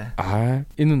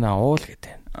 Энэ нь уул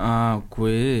гэдэг.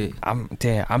 Үгүй.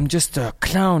 I'm just a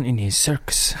clown in his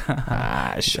circus.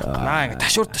 Шаа.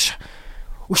 Ташуурдаш.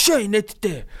 Өшөө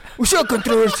инээдтэй. Өшөө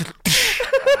controversial.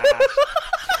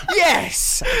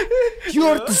 Yes.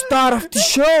 You're the star of the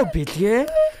show, бэлгээ.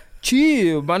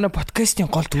 Чи манай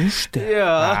подкастын гол дүн шүү дээ.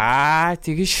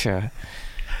 Тэгэж.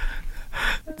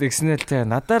 Тэгснээр тэ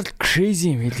надаар л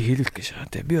crazy юм хэлүүлэх гэж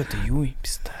байгаа. Тэ би одоо юу юм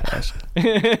бэ та.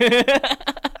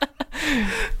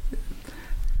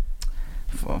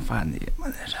 Фаны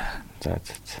манера. За.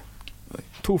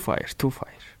 Two fire.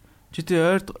 Чи тэ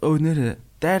ойрд өнөр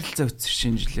дайрлцаа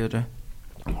өцсөн шинжилээрээ.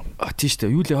 Тийм шүү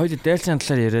дээ. Юу л хоёул дайрлцааны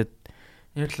талаар яриад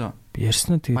ярьлаа. Би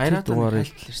ярьсан уу тэгээд дугаараа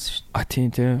ярьсан шүү дээ.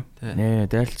 Тийм тийм. Нэ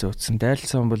дайрлцаа өцсөн.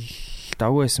 Дайрлцаа бол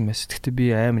давгүй байсан байсан. Гэхдээ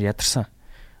би амар ядарсан.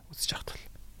 Үзэж явахт бол.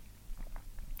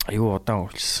 Аюу удаан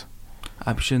уулсан.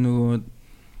 Биш нөгөө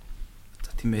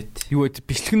за тиймээд. Юу вэ?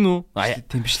 Бичлэгэн үү?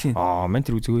 Тийм бичлэг. Мэн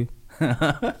тэр үзээгүй.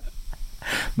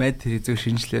 Мэн тэр зөв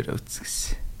шинжилээр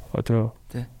үзсэн.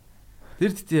 Тэ.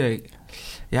 Тэр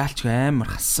яалч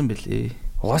амар хассан бэлээ.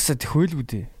 Угаасаа төхөөлгүй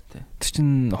дээ. Тэр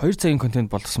чинь 2 цагийн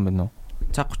контент болгосон байна уу?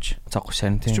 Цаг 30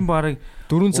 харин тийм. Тэр чинь бараг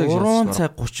 4 цаг 3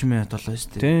 цаг 30 минут болоо шүү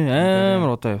дээ. Тийм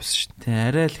амар удаа явсан шүү дээ. Тийм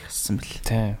арай л хассан бэл.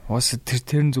 Тийм. Угаасаа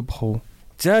тэр нь зүг бах уу?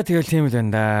 За тэгэл тийм л байна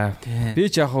да. Би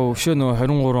ч яг өшөө нөгөө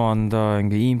 23 онд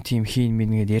ингээ ийм тим хийн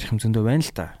минь гээд ярих юм зөндөө байна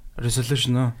л та.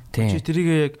 Resolution оо. Чи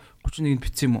тэрийг яг 31-нд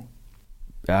бичсэн юм уу?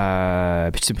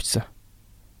 Бичсэн.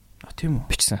 Тийм үү?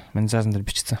 Бичсэн. Манай заасан дээр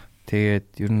бичсэн.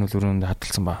 Тэгээд ер нь бол өрөөнд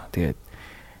хадгалсан ба. Тэгээд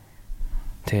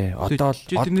одоо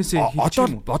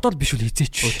л биш үл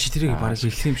хизээч. Чи тэрийг бараг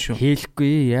хэлэх юм шүү.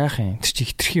 Хэлэхгүй яах юм. Тэр чи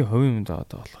хитрхийн хувийн юм даа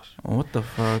одоо болохоор. What the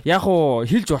fuck? Яг уу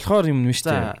хэлж болохоор юм нь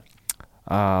шүү дээ.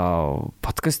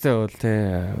 Подкастаа бол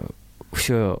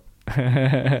өшөө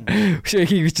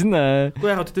хийх бичнэ. Үгүй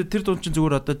яг тэр дунд чинь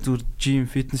зүгээр одоо зүгээр gym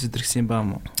fitness гэсэн юм баа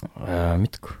мó.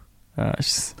 Мэдгүй.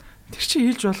 Тэр чи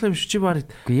хэлж болох юм шүү. Чи бараг.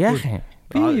 Үгүй яах юм.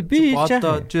 Би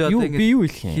юу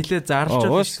хэлэх юм. Хилээ зарлж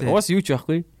байна. Уус юу ч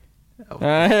байхгүй.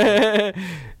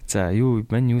 За юу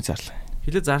мань юу зарлаа.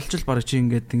 Хилээ зарлж баг чи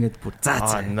ингээд бүр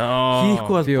заа.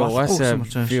 Хийхгүй бол болохгүй юм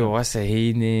байна. Би угаасаа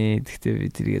хийнэ. Гэхдээ би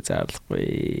тэргээ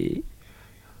зарлахгүй.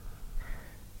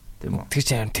 Тийм үү. Тэр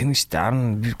чинь тэнэг шүү дээ.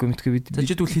 10 биргүй мэдгүй бид. За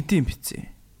чи тэгвэл хэдийн юм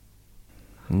бицээ?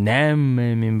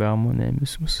 8 юм баа мó 8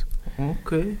 мэс.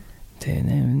 Окей. Тэ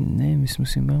 8 мэс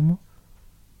юм баа мó.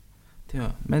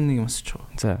 Тийм. Мань нэг юм асууч.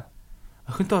 За.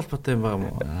 Охинтой холбоотой юм баа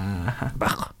мó?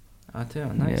 Баг.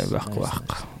 Тийм. Nice. Байхгүй.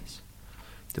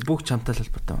 Тэг бүх чамтай л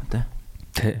холбоотой юм тий.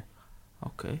 Тэ.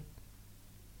 Окей.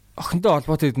 Охинтой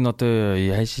холбоотой нь одоо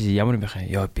ямар юм байх юм?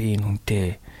 Яа би энэ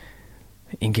хүнтэй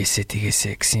ингээсээ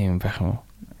тэгээсээ гэсэн юм байх юм уу?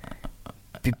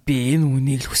 Би энэ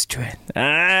үнийг л хүсэж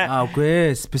байна.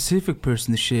 Үгүй specific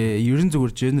person шээ. Ерөн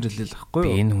зүгээр general л ахгүй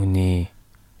юу? Би энэ хүний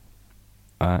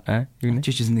юу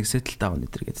чи нэг settle down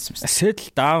гэдэг гэсэн юм. Settle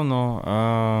down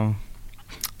уу?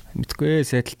 Мэдгүй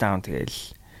settle down тэгэл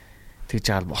тэгж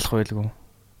жаал болох байлгүй.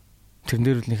 Тэрэн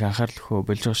дээр л нэг анхаарал хөө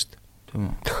болж байгаа шүү дээ. Тийм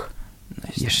үү.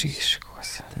 Яшиг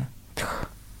угаасаа.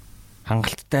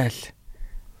 Хангалттай л.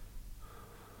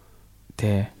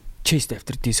 Тэ chase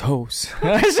after these hoes.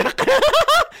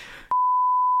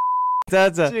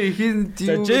 За.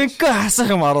 Жинхэнэ хасах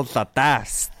юм оруулаа да.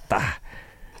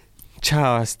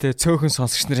 Чаас тэ цөөхөн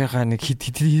сонсогч нарынхаа нэг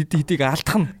хидийг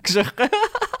алдах гэж байгаа.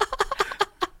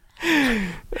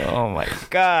 Oh my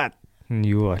god.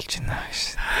 Юу болж байна?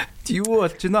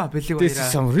 Бэлэг баяраа. This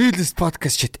is some realest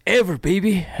podcast shit ever,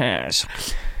 baby.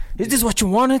 Is this what you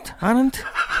wanted, Anand?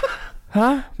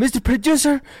 Huh? Mr.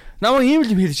 Producer, намайг ийм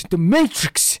л юм хэлж The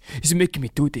Matrix is making me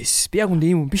do this. Би яг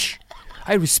үндэ ийм юм биш.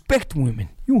 I respect women.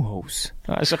 You hoes.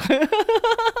 За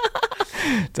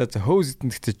hoes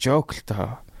гэдэг joke л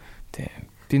таа.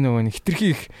 Би нөгөө нэг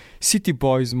хитрхи их City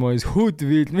Boys Hood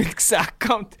Will гэсэн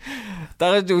аккаунт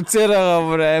дагаж үзээр байгаа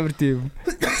бүр амар тийм.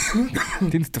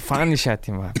 Тэнд фаны шат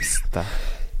юм аа баста.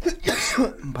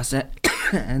 Бас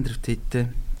Andrew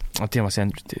Tate. Тийм бас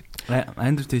Andrew Tate.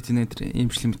 Andrew Tate нэр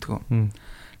имжлэн мэдгүй.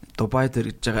 Дубай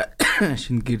дээр гэж байгаа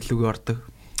шинэ гэрлүүг ордог.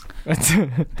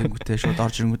 Тэнгүүтээ шууд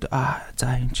орж ирэнгүүт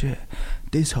за энэ чи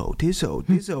this hoe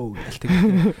гэлтэй.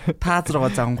 Таазраа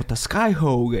зангуудаа Sky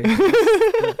Hoe гэ.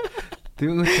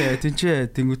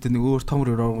 Тэнгүүтээ нэг өөр том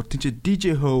руу тэнцээ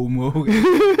DJ Hoe мөө гэ.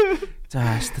 За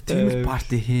хаста тийм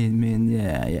парти хийн мэн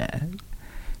яа.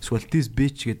 Эсвэл this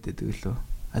bitch гэдэг лөө.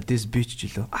 This bitch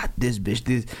жилөө. This bitch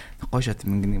this гоё шат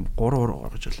юм нэг 3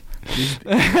 гаргаж бол.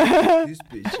 This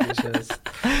bitch гэшээс.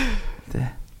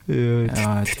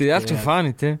 Тэ ялч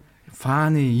фаны те.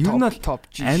 Фаны юу нь бол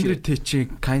Andrew Tate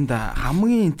kinda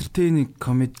хамгийн entertaining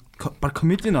comedy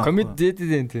нөө. Comedy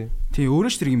дээ. Тий өөрөө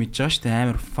ч тэрийг мэдж байгаа шүү дээ.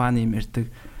 Амар фаны юм ярьдаг.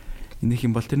 Энийх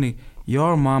юм бол тэр нэг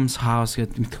Your Mom's House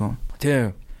гэдэг мэдхүн. Тий.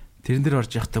 Тэрэн дээр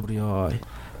орж явахдаа бүр ёо.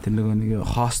 Тэр нэг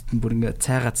хост нь бүр ингээ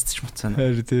цайгаа цэцэж муцаана.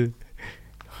 Харин тий.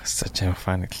 Сачаа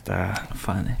фаны л та.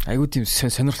 Фаны. Айгуу тийм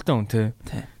сонирхолтой хүн тий.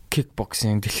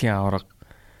 Kickboxing дэлхийн авраг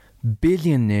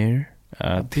billionaire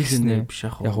биллионер биш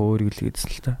яг өөрийг л гэдсэн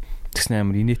л та. Тэгснэ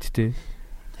амар инээдтэй.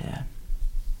 Тий.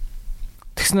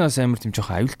 Тэгснээс амар тийм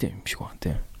жоохон аюултай юм шиг байна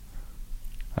тий.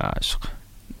 Шог.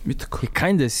 Мэдхгүй.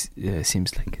 Kinda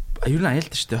seems like. Ер нь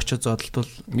аюултай шүү дээ. Очоод зодтолтол.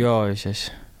 Йоо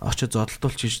шаш. Очоод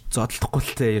зодтолтолч зодтолдохгүй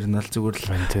л те ер нь л зүгээр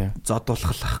л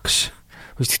зодуулах л ах гэж.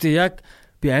 Гэхдээ яг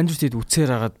би Andrew Tate үцээр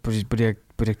хагаад бүр яг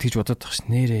тэгж бодоод байгаа ш.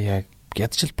 Нэрээ яг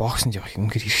ядчил боксонд явах юм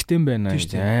үнэхээр хэрэгтэй юм байна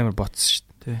гэж амар ботсон ш.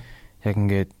 Тий. Яг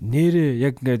ингээд нэрээ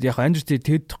яг ингээд яг Andrew Tate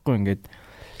тэдэхгүй ингээд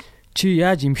чи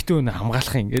яаж эмхтэн өнө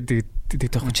хамгаалах юм гэдэг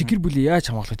таахгүй чи гэр бүлээ яаж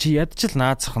хамгаалах чи ядчил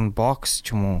наацах нь бокс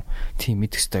ч юм уу тийм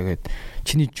мэдэх хэрэгтэй гээд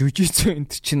чиний жүжигцэн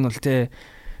энэ чинь бол те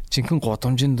жинхэнэ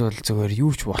годомжинд бол зөвөр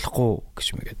юу ч болохгүй гэж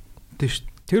мэгээд тийм шүү.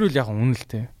 Тэр үл яг үнэн л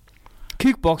те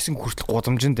кикбоксинг хүртэл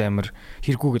годомжинд амар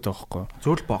хэрэггүй гэдэг байгаа байхгүй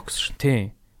зөвл бокс шүү.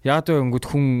 Тийм яг дөө өнгөд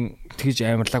хүн тэгж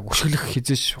амарлаг өшгөлөх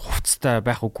хизээш хувцастай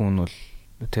байх үгүй нь бол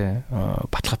те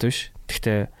баталгаатай биш.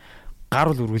 Гэхдээ гар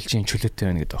бол үргэлжийн чөлөөтэй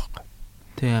байна гэдэг байгаа байхгүй.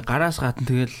 Тий гараас гадна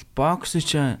тэгэл бокс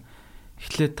чинь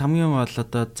эхлээд хамгийн гол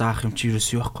одоо заах юм чи юу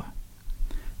юу байхгүй.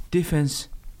 Defense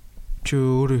чи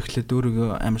өөрөө эхлээд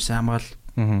өөрийгөө амар сайн хамгаал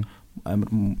амар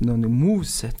нэг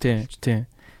moves тий.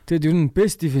 Тэгэд ер нь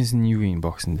best defense нь юу юм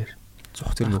боксын дээр?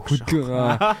 Зох тэр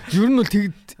хөдлөө. Ер нь бол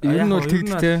тэгд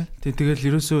тий. Тэгэл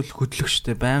ерөөсөө л хөдлөх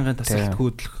штэ байнгын тасалт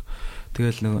хөдлөх.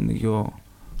 Тэгэл нэг юу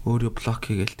өөрөө блок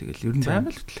хийгээл тэгэл ер нь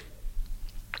байнга л хөдлөх.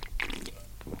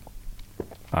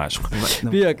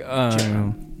 Би яг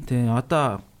тий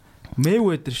одоо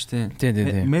Mayweather штэ. Тий.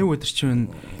 Mayweather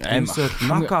чинь ерөөсөө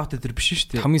knockout дээр биш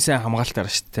штэ. Хамгийн сайн хамгаалтаар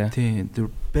штэ. Тий.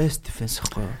 Best defense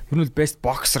гэхгүй. Ер нь бол best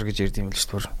boxer гэж ярьд юм л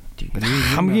штэ.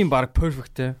 Хамгийн баг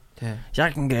perfect те.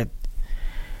 Яг ингээд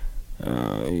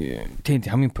тий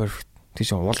хамгийн perfect.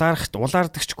 Тийш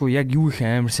улаардагчгүй яг юу их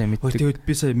амар сайн мэддэг. Тэгээд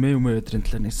би сая Mayweather-ийн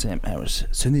талаар нэг сайн амар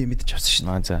сони мэдэж авсан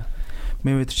шин. За.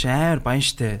 Mayweather чи амар баян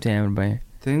штэ. Тий амар баян.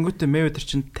 Тэнгүүтээ Mayweather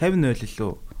чинь 50-0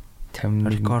 илүү.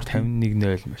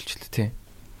 51-0 мөлчлээ тий.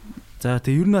 За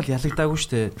тэг ер нь бол ялагдаагүй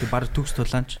штэ. Тэг баг төгс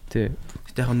тулаанч. Тий.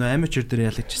 Гэтэ яг нөө амичер дээр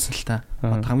ялагдчихсан л та.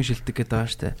 Хамгийн шилдэг гэдэг байгаа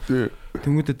штэ.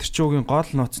 Тэнгүүтээ тэр чуугийн гол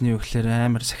нууцны юу гэхээр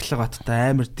амар сахилга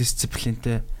баттай, амар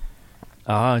дисциплинтэй.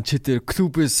 Чи тэр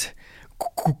клубээс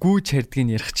гүүж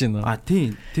хардгийг ярих гэж байна.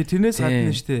 Тийм. Тэрнээс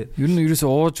гадна штэ. Ер нь ерөөсөө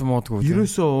ууж муудгүй.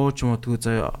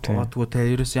 Заяа. Муудгүй те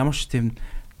ерөөс ямар ч тийм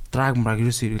драг мраг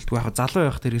ерөөсөө хэрэгэлдэг. Яг залуу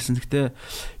байх тэр хэлсэн. Гэтэ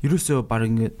ерөөсөө баг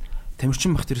ингээд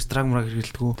тамирчин бах тэрс драг мраг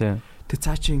хэрэгэлдэг. Тэг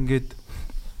цаа чи ингээд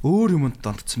өөр юмд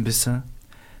донтцсон байсан.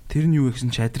 Тэр нь юу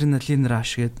гэсэн чи адреналин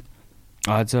раш гээд.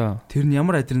 За. Тэр нь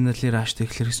ямар адреналин раштай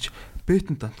гэхлээр чи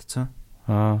бетэн донтцсон.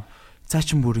 Цаа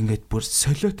чин бүр ингээд бүр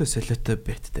солиотой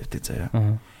бет тавьдаг заяа.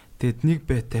 Тэгээд нэг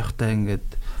бет тавихтаа ингээд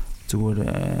зүгээр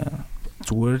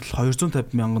л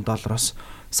 $250,000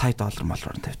 сая доллар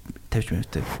малраар тавьж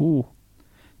мөвтэй. Фүү.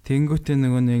 Тэнгүүтээ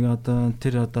нөгөө нэг одоо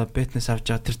тэр одоо бетнес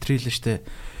авч байгаа тэр трил штэ.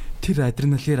 Тэр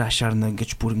адреналин ашаарна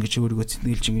ингэж бүр ингэж өөрийгөө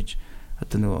зэтгэлж ингэж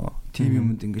одоо нөгөө тим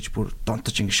юмд ингэж бүр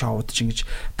донтож ингэж шоудж ингэж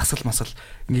тасгал масгал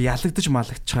ингэ ялагдаж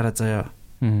малагдчихараа заяа.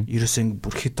 Ерөөсөө ингэ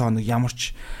бүр хэд хоног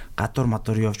ямарч гадуур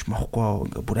мадуур явж мохгүй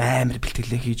ингэ бүр амар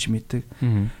бэлтгэлээ хийж мэддэг.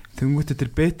 Тэнгүүтээ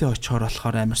тэр бетэ очихоор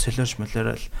болохоор амар солиорч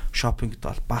молорол шопингд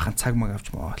бол баахан цаг маг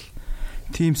авч маавал.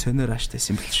 Тим сонор ааштай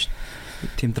юм бэл шин.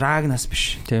 Тим драгнаас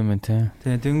биш. Тийм ээ тийм.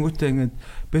 Тэнгүүтээ ингэ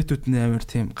бетүүд нь амар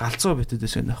тийм галзуу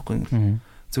бетүүдээс байна байхгүй ингэ.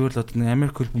 Зүгээр л одоо нэг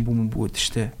Америк хөл бөмбөг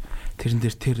штэ. Тэрэн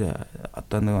дээр тэр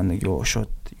одоо нэг юу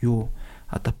шууд юу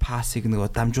одоо пассыг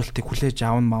нөгөө дамжуултыг хүлээж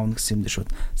аавн маавн гэсэн юм дээр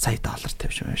шууд сая доллар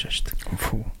тавьж шаашдаг.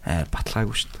 Фүү.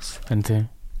 Баталгаагүй шүү дээ. Тэн тийм.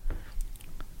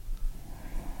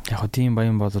 Яг тийм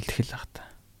баян бодвол их л ах та.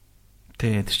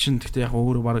 Тий, тэр чин гэхдээ яг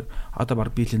өөрөө баг одоо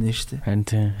баг биелэнэ шүү дээ. Тэн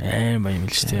тийм. Баян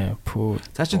мэл шүү дээ. Фүү.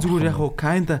 За чи зүгээр яг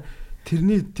kinda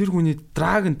тэр хүний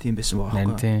драгон тийм байсан байгаа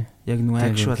байхгүй. Яг нөгөө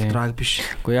actual drag биш.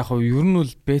 Гэхдээ яг ер нь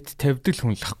бол бет тавьдаг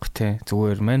хүн л ахгүй те.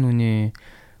 Зүгээр мань хүний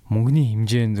мөнгөний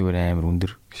хэмжээ нь зүгээр амар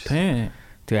өндөр. Тий.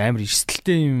 Тэгээ амар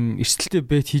эрсдэлтэй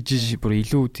бет хийж бүр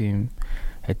илүү тийм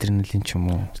адреналин ч юм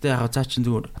уу. Тэгээ яг цаа чин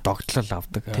зүгээр догтлол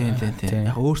авдаг. Тийм.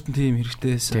 Яг өөрт нь тийм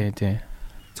хэрэгтэйсэн. Тий.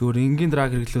 Зүгээр энгийн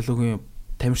драг хэрэглүүлээгүй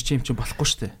тамирчин юм чинь болохгүй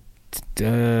шүү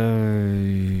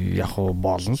дээ. Яг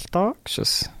болно л доо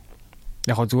гэшээс.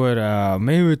 Яг зүгээр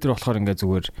Mayweather болохоор ингээ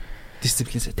зүгээр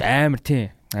дисциплинсээ амар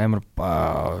тийм амар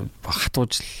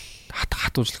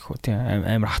хатуужлах хөө тийм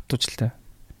амар хатуужлтай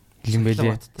юм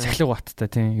байлээ. Сахилга баттай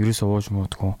тийм ерөөсөө ууж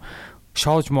муудгүй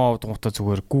шоуж моодгуудаа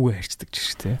зүгээр гүүгээ харьцдаг ч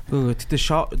шүү дээ.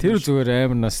 Тэгтээ тэр зүгээр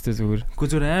амар настай зүгээр. Үгүй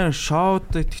зүгээр амар шоуд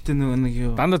тэгтээ нэг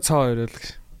юу дандаа цаа хоёрол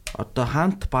гэж. Одоо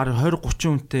хамт баг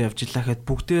 20-30 хүнтэй явж илаа гэхэд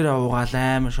бүгдээрээ уугаал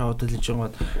амар шоуд хэлж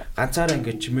байгаад ганцаараа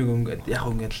ингээ чимээг ингээд яг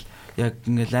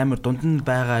ингээл амар дунд нь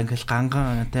байгаа ингээл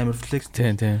ганган амар флекс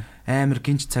тийм амар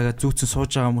гинж цагаа зүүцэн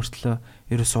сууж байгаа мөртлөө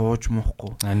ерөөсөө ууж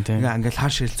муухгүй ингээл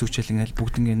хар ширэл зүүчэл ингээл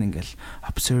бүгднгийн ингээл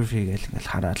observe хийгээл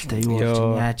ингээл хараад та юу болж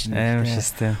яаж амар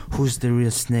шистэй who's the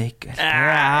real snake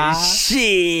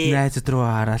shit найз руу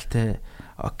хараад те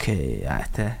окей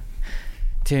те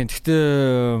тийм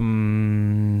гэхдээ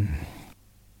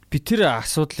би тэр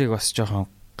асуудлыг бас жоохон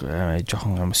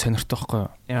сонирхтой байхгүй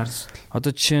юу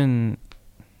одоо жишээ нь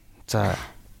за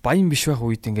баян биш байх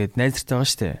үед ингээд найзтай байгаа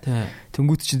штэ.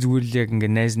 Тэнгүүд чинь зүгээр л яг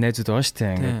ингээд найзууд байгаа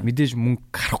штэ. Ингээд мэдээж мөнгө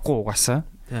гарахгүй угаасаа.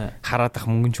 Хараад ах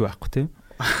мөнгөн ч байхгүй тий.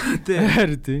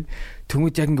 Тий.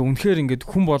 Тэнгүүд яг ингээд үнэхээр ингээд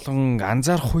хүн болгон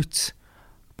анзаарах үйц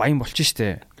баян болчих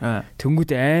штэ.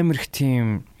 Тэнгүүд амар их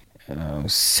тийм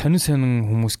сонин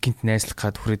хүмүүс гинт найзлах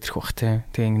гад хүрээд ирэх бах тий.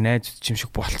 Тэгээ ингээд найзууд юм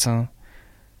шиг болцсон.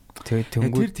 Тэгээ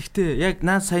тэнгүүд тэгтээ яг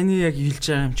наа саяны яг хэлж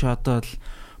байгаа юм чи одоо л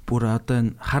бүр одоо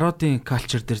энэ харуудын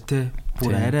калчер дээр те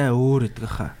бүр арай өөр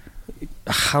гэдэг хаа.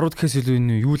 Харууд гэхээс илүү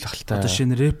энэ юу л ахaltaа. Одоо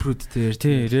шинэ рэпрүүд дээр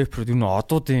тий рэпрүүд юу н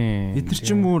одуудын эдгээр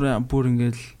чинь бүр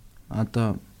ингээл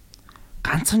одоо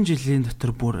ганцхан жилийн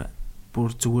дотор бүр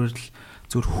зүгээр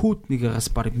хүүд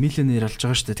нэгээс баг миллионер болж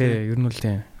байгаа шүү дээ тий ер нь л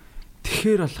тий.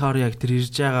 Тэгэхээр болохоор яг тэр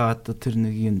ирж байгаа одоо тэр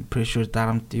нэг юм прешэр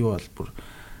дарамт юу бол бүр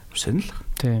сонирхол.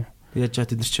 Тий. Яаж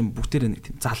чад эдгээр чинь бүгдээрээ нэг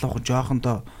тийм залуухан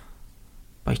жоохондоо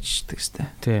баяждаг сте.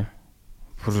 Тий.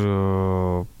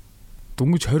 Бүр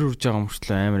дүнгиж 20 урж байгаа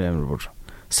мөртлөө амар бүр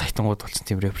сайтангууд болсон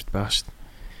тийм рэперт байгаа шүү дээ.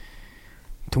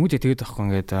 Түнгүүд тэгээд авахгүй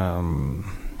ингээд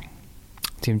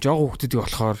тийм жоо хүмүүсийг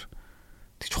болохоор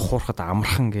тэгж хуурахад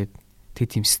амархан гээд тэг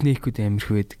тийм снэйкүүд амирх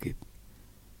байдаг гээд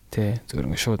тий зөвөр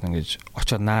ингээд шууд ингээд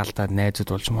очоод наалдаад найзууд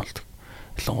болж молдог.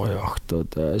 Ялангуяа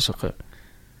охтууд шахаа.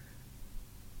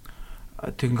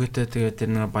 Тэнгүүтээ тэгээд тэр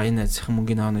нэг баян найзын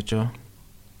мөнгөний авах гэж юу?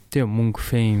 Тэг мөнгө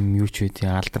фейм юу ч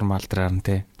үгүй алдар малдраар нь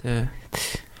тий.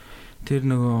 Тэр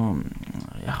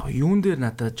нөгөө яг юун дээр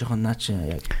надад жоохон наач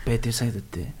яг бэдэр сайд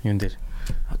үтэй. Юун дээр?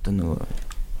 Одоо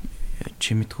нөгөө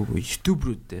чимэтгүүгүй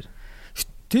YouTube-рууд дээр.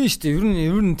 Тийм шүү дээ.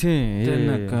 Ер нь тий. Тэр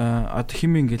нэг одоо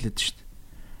химэн гэлээд шүү дээ.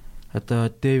 Одоо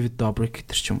David Dobrik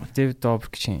гэдэг ч юм уу. David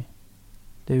Dobrik чинь.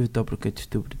 David Dobrik гэдэг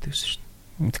YouTube-рууд гэсэн шүү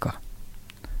дээ. Мэдгүй.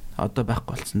 Одоо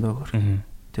байхгүй болсон дөөгөр.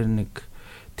 Тэр нэг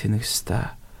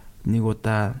тэнэгста нэг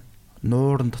удаа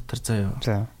нууран дотор заяа.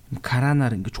 За.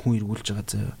 Каранаар ингэж хүн эргүүлж байгаа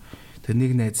заяа. Тэр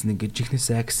нэг найз нь ингэж жихнээс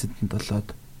аксидент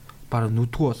болоод бараг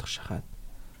нүдгүү болох шахаад.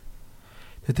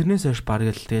 Тэрнээс хойш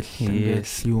бараг л тэгэл ингэж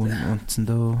юу унтсан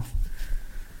дөө.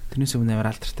 Тэрнээс өмнө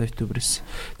амар алдартай ютуберс.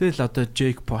 Тэгэл одоо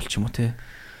Jake Paul ч юм уу те.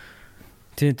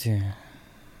 Тий.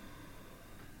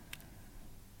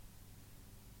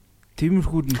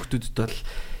 Тиймэрхүү нөхдүүдэд бол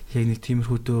яг нэг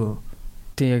тиймэрхүүдөө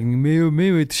Тэ яг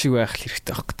Mayweather шиг байх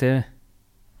хэрэгтэй байхгүй те.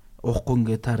 Уухгүй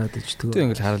ингээд хараад ичдэг. Тэ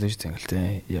ингээд хараад ичдэг ингээл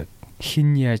те. Яг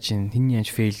хин яаж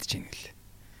failed гэж ингээл.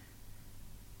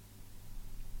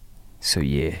 So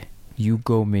yeah, you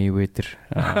go Mayweather.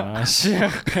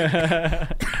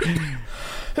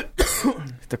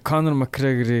 Тэ Conor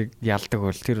McGregor-ыг ялдаг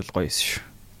бол тэр бол гоё юмсэн шүү.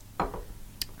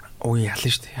 Оо ялна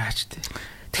шүү дээ. Яаж дээ.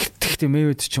 Тэгтээ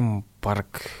Mayweather ч юм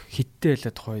баг хиттэй байлаа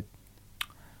тухайд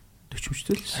 40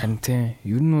 мөчтэй л. харин тийм.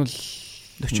 Ер нь бол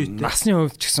 40 дээ. Насны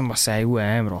хувьд ч гэсэн бас айгүй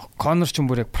амар баг. Conor ч юм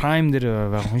бүр яг prime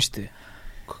дээр байгаа хүн шүү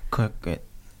дээ.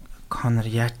 Conor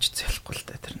яаж залахгүй л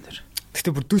да тэрэн дээр.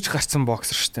 Тэгтээ бүр 40 гарцсан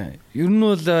боксер шүү дээ. Ер нь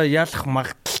бол ялах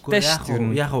магадaltaй шүү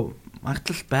дээ. Яг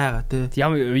магадлал байгаа тий.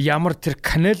 Ямар тэр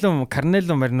Canelo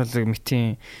марнуулыг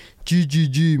митийн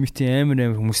GGG митийн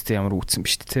амар хүмүүстэй ямар үүсэн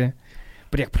биш тий.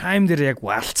 Бүр яг prime дээр яг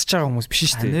алдчихж байгаа хүмүүс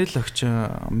биш шүү дээ. Canelo ч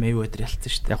Mayweather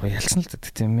ялцсан шүү дээ. Яг ялсан л да.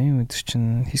 Тэгтээ Mayweather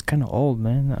чинь he's kind of old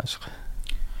man ашиг.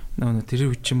 Нөө тэр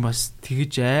үчин бас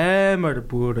тэгж амар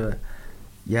бүр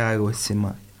яаг байсан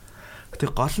юм аа.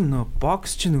 Гэтэ гол нь нөө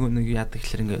бокс чинь нэг яадаг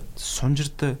гэхэлэр ингээд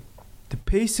сунжиртай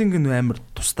пейсинг нь амар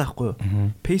тустай байхгүй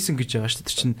юу? Пейсинг гэж байгаа шүү дээ.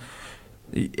 Тэр чинь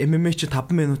MMA чи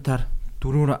 5 минутаар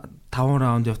 5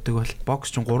 раунд явдаг бол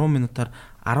бокс чинь 3 минутаар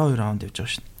 12 раунд явж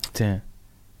байгаа шүү дээ. Тийм.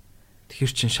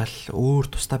 Тэгэхээр чин шал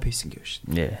өөр тустай пейсинг явж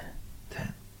шүү дээ.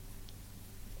 Тийм.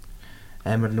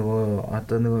 Амар нөгөө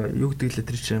одоо нөгөө юу гэдэг лээ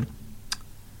тэр чинь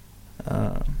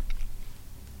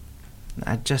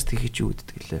adjust хийж юу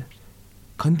гэдэг лээ.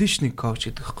 Conditioning coach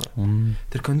гэдэг байхгүй.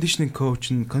 Тэр conditioning coach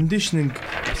нь conditioning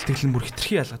бэлтгэл нь бүр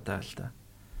хитрхи ялгаатай байл та.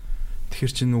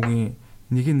 Тэгэхээр чи нүгийн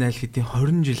нэг нь айл хэдийн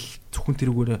 20 жил зөвхөн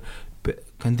тэрүүгээр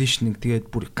conditioning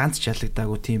тэгээд бүр ганц ч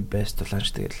ялагдаагүй тийм байс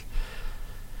тулаанч тэгэл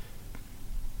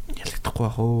ялагдахгүй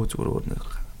байх өө зүгээр нэг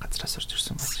газраас орж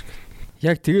ирсэн байж.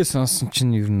 Яг тэгээ сонсон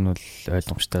чинь ер нь бол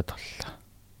ойлгомжтой толлоо.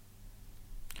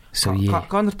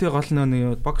 Conor тэг гол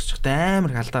нэг боксчтай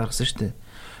амар халдаа гаргасан шүү дээ.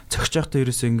 Цогч явахдаа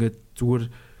ерөөсөө ингээд зүгээр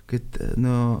гээд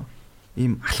нөө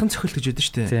ийм алхан цохил гэж байдаг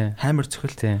шүү дээ. Хаймер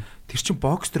цохил. Тэр чинь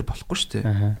бокс төр болохгүй шүү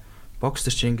дээ. Бокс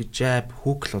төр чинь ингээд jab,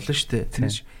 hook л болно шүү дээ.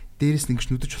 Тэгэж дээрээс нь ингэж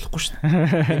нүдэж болохгүй шүү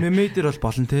дээ. MMA дээр бол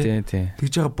болно те.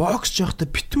 Тэгж байгаа бокс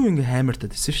жоохтой битүү ингээд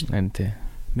хаймертаад байсан шүү дээ.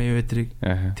 Mayweather-ыг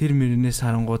тэр мөрнөөс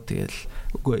харангууд тэгэл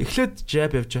үгүй эхлээд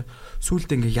jab явж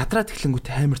сүүлдээ ингээд ядраад эхлэнгүүт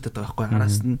хаймертаад байгаа байхгүй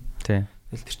араас нь.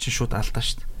 Тэгэл тэр чинь шууд алдаа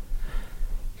шүү дээ.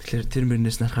 Тэгэхээр тэр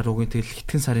мөрнөөс нарахаар үгүй тэгэл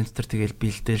хитгэн сарын дотор тэгэл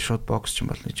бэлдээл шууд бокс ч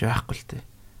юм болно гэж байхгүй л тээ.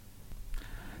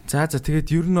 За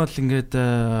тэгээд ер нь бол ингээд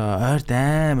ойрд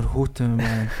амар хүүтэн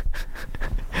байна.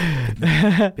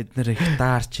 Бид нэр их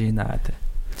даарч ийна гэдэг.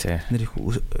 Нэр их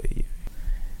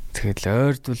тэгэл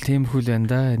ойрд бол тиймэрхүү л байна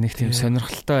да. Нэг тийм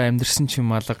сонирхолтой амьдрсан ч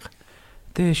юм алга.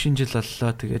 Тэгээ шинэ жил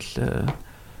боллоо тэгэл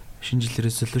шинэ жил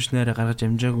resolution-аараа гаргаж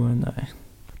амжаагүй байна.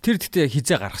 Тэр тэгтээ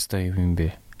хизээ гарах хэрэгтэй юм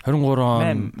бэ? 23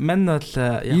 он мань бол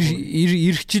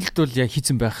ирэх жилд бол яг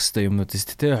хийцэн байх хэрэгтэй юмнууд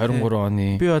шүү дээ 23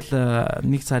 оны. Би бол 1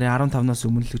 сарын 15-наас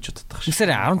өмнө л гэж боддог шээ. 1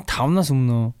 сарын 15-наас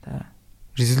өмнө үү?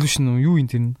 Resolution юу юм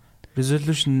тэр нь?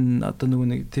 Resolution одоо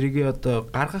нэг тэрийг одоо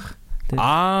гаргах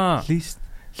лист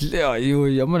юу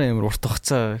ямар урт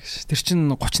хугацаа тэр чинь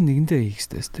 31-ндээ хийх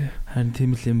хэрэгтэй шүү дээ. Харин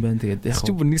тийм л юм байна. Тэгээд яг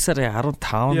чи бүр 1 сарын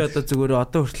 15 би одоо зүгээр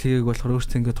одоо хүртэл хийгээг болохоор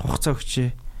өөртөө ингээд хугацаа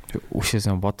өгчээ.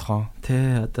 Үшээсээ бодхон.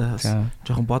 Тэ одоо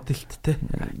жоохон бодолттэй.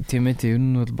 Тийм ээ ер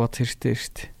нь бол бод хэрэгтэй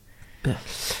шүү дээ.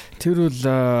 Тэр бол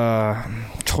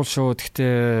чухал шүү.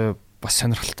 Гэхдээ бас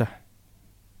сонирхолтой.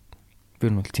 Би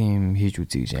нь бол тийм хийж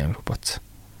үзье гэж амар бодсон.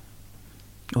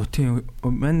 Тийм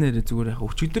манер зүгээр яг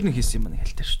өчигдөр нэг хийсэн юм байна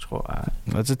хэлтэрч чаа.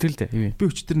 За тэр л дээ. Би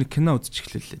өчигдөр нэг кино үзэж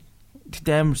эхлэлээ.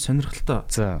 Тэгтээ амар сонирхолтой.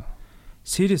 За.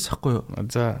 Series ахгүй юу?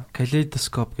 За.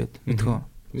 Kaleidoscope гэдэг. Мэдхөө.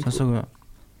 Сонсоогүй.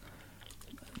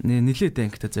 Нилээд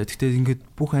ангитай заа. Тэгтээ ингээд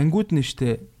бүх ангиуд нь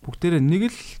штэ бүгдээрээ нэг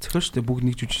л зохио штэ бүгд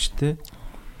нэг жүжигчтэй.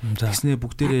 Тэгснээ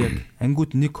бүгдээрээ яг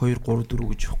ангиуд 1 2 3 4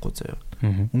 гэж явахгүй заа.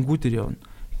 Өнгүүдээр явна.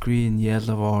 Green,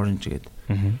 yellow, orange гэдэг.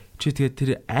 Чи тэгээд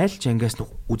тэр айлч ангиас нь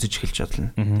үзэж эхэлж чадлаа.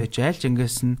 Тэгээд айлч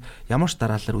ангиас нь ямар ч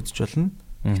дараалал үзэж болно.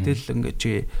 Гэтэл ингээд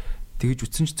чи тэгж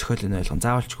үтсэн ч зохиол нь ойлгон.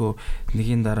 Заавалчгүй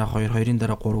нэгийн дараа 2, 2-ын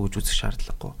дараа 3 гэж үзэх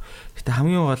шаардлагагүй. Гэтэ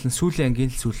хамгийн гол нь сүүлийн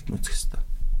ангийн сүүлд нь үзэх хэрэгтэй.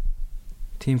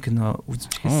 Тим кино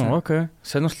үзэж хэлсэн. Окей.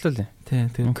 Сонирхолтой л.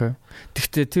 Тийм. Окей.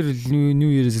 Тэгтээ тэр New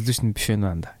Year resolution биш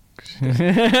байна да.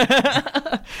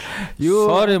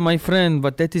 Sorry my friend,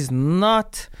 but that is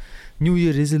not New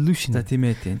Year resolution. За тийм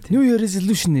ээ. New Year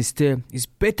resolution is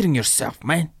bettering yourself,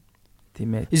 man.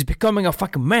 Тийм ээ. Is becoming a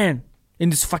fucking man in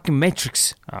this fucking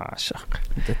matrix. Шах.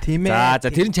 За тийм ээ.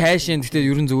 За тэр нь цаашаа тэгтээ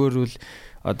ерөн зүгээр бол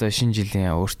одоо шинэ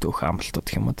жилийн өөртөө их амлалтууд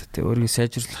гэх юм уу те. Өөрийгөө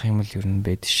сайжруулах юм л ер нь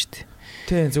байдаг шүү дээ.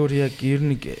 Тэ зөвөр яг ер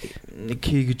нь нэг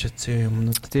хийж чадсан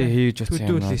юмнууд. Тэ хийж чадсан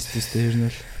юм. Төдөллөстэй ер нь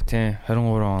л. Тэ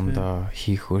 23 онд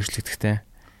хийх өөрчлөгдөхтэй.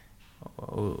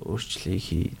 Өөрчлөлийг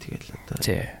хий тэгэл одоо.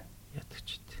 Тэ Яадаг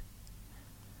ч дээ.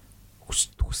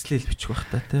 Хүслэл бичих бах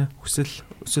та тий.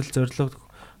 Хүсэл зорилго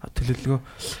төлөвлөгөө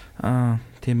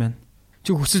тийм байна.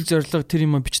 Чи хүсэл зорилго тэр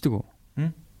юм бичдэг үү?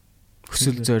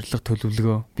 Хүсэл зорилго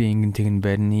төлөвлөгөө би ингэн тэгнэ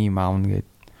барьна юм аавна гэд.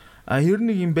 Ер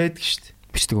нь юм байдаг шүү дээ.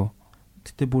 Бичдэг үү?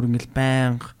 Гэтэ бүр ингээл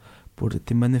байнга бүр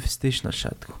тийм manifestation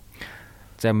шаадаг.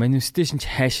 За manifestation ч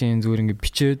хаашаа зүгээр ингээд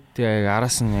бичээд тэгээ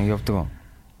араас нь явдаг уу?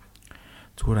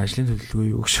 Зүгээр ажлын төлөвлөгөө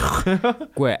юу гэж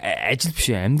байна. Үгүй ажил биш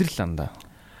амьдрал андаа.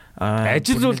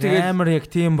 Ажил бол тэгээд амар яг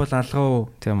тийм бол алгаа уу?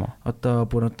 Тийм үү. Одоо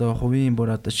хувийн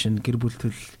бүр одоо шинэ гэр бүл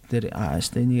төлөлтөөр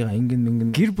энийг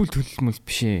ингэн гэр бүл төлөлмөл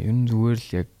биш ээ. Ер нь зүгээр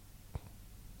л яг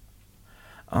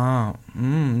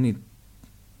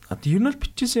ер нь л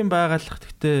бичсэн юм байгаалах.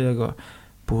 Гэхдээ яг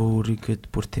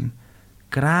бүрийгэд бүр тийм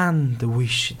grand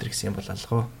wish гэсэн юм бол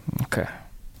алгаа. Окей.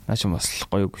 Наач бас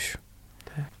гоёгүй шүү.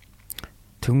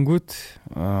 Тэнгүүд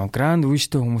grand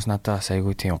wish-тэй хүмүүс надад бас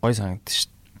айгүй тийм гоё санагдаж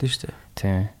шүү дээ.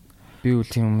 Тийм. Би үл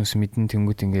тийм хүмүүс мэдэн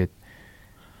тэнгүүд ингээд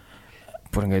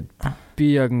бүр ингээд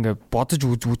би яг ингээд бодож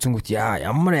үзэнгүүт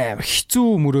ямар амар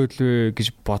хэцүү мөрөөдлөө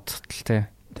гэж бодтол те.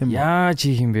 Яаж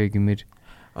хийх юм бэ гэмээр.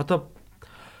 Одоо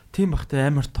тийм бахтай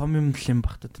амар том юм л юм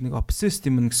бахтай нэг obsessed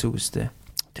юм гэсэн үг үстэй.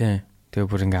 Тийм. Тэгээ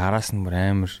бүр ингээд араас нь бүр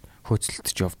амар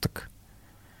хөөцөлдөж явдаг.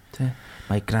 Тийм.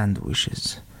 My grand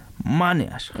wishes. Money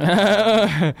ашиг.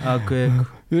 Окей.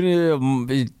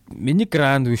 Миний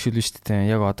grand wish л шүү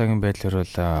дээ. Яг одоогийн байдлаар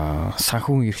бол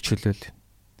санхүүгийн эрхчлөл.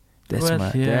 That's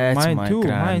my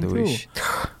grand wish.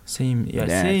 Same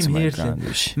here.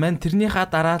 Ман тэрнийхээ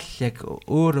дараа л яг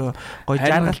өөр гоё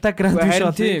жаргалтай grand wish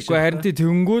болов. Үгүй харин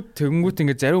тэнгүүд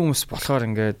ингээд зарим хүмүүс болохоор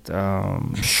ингээд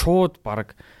шууд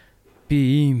баг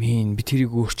би ийм хийн би тэрийг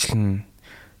өөрчлөнө.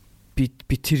 Би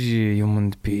тэр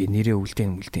юмд би нэрээ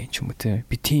үлдээн ч юм уу те.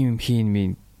 Би тийм юм хийн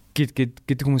минь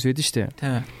гэдэг хүмүүс байдаг шүү дээ.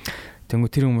 Тийм. Тэнгүү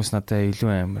тэр хүмүүс надад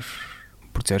илүү амар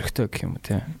бүр зоригтой гэх юм уу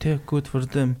те. Тэг good for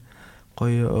them.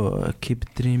 Гоё keep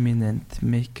dreaming and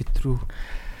make it true.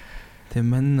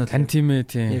 Тэмэн тань тийм ээ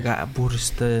тийм. Яг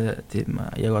бүрстэй тийм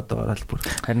яг одоо орол бүр.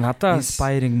 Харин надад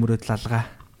inspiring мөрөдл алгаа.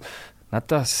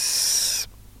 Надаас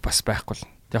бас байхгүй л.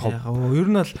 Яг ер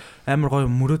нь бол амар гоё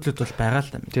мөрөөдлөд бол байгаа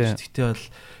л да мэдээж. Гэхдээ бол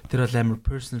тэр бол амар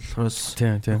personal болохоос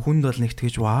хүнд бол нэг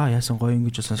тэгж яасан гоё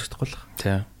ингэж сонсохдохгүй л.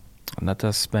 Тийм.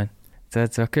 Надаас байна. За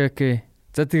окей.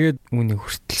 За тэгээд үүний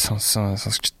хүртэл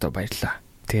сонсогчдод баярлаа.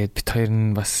 Тэгээд бит хоёр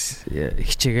нь бас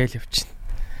хичээгээл явчихна.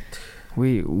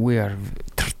 We are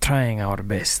trying our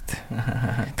best.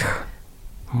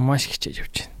 Маш хичээж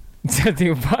явчихна. За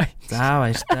тэгээд бай. За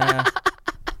баярлалаа.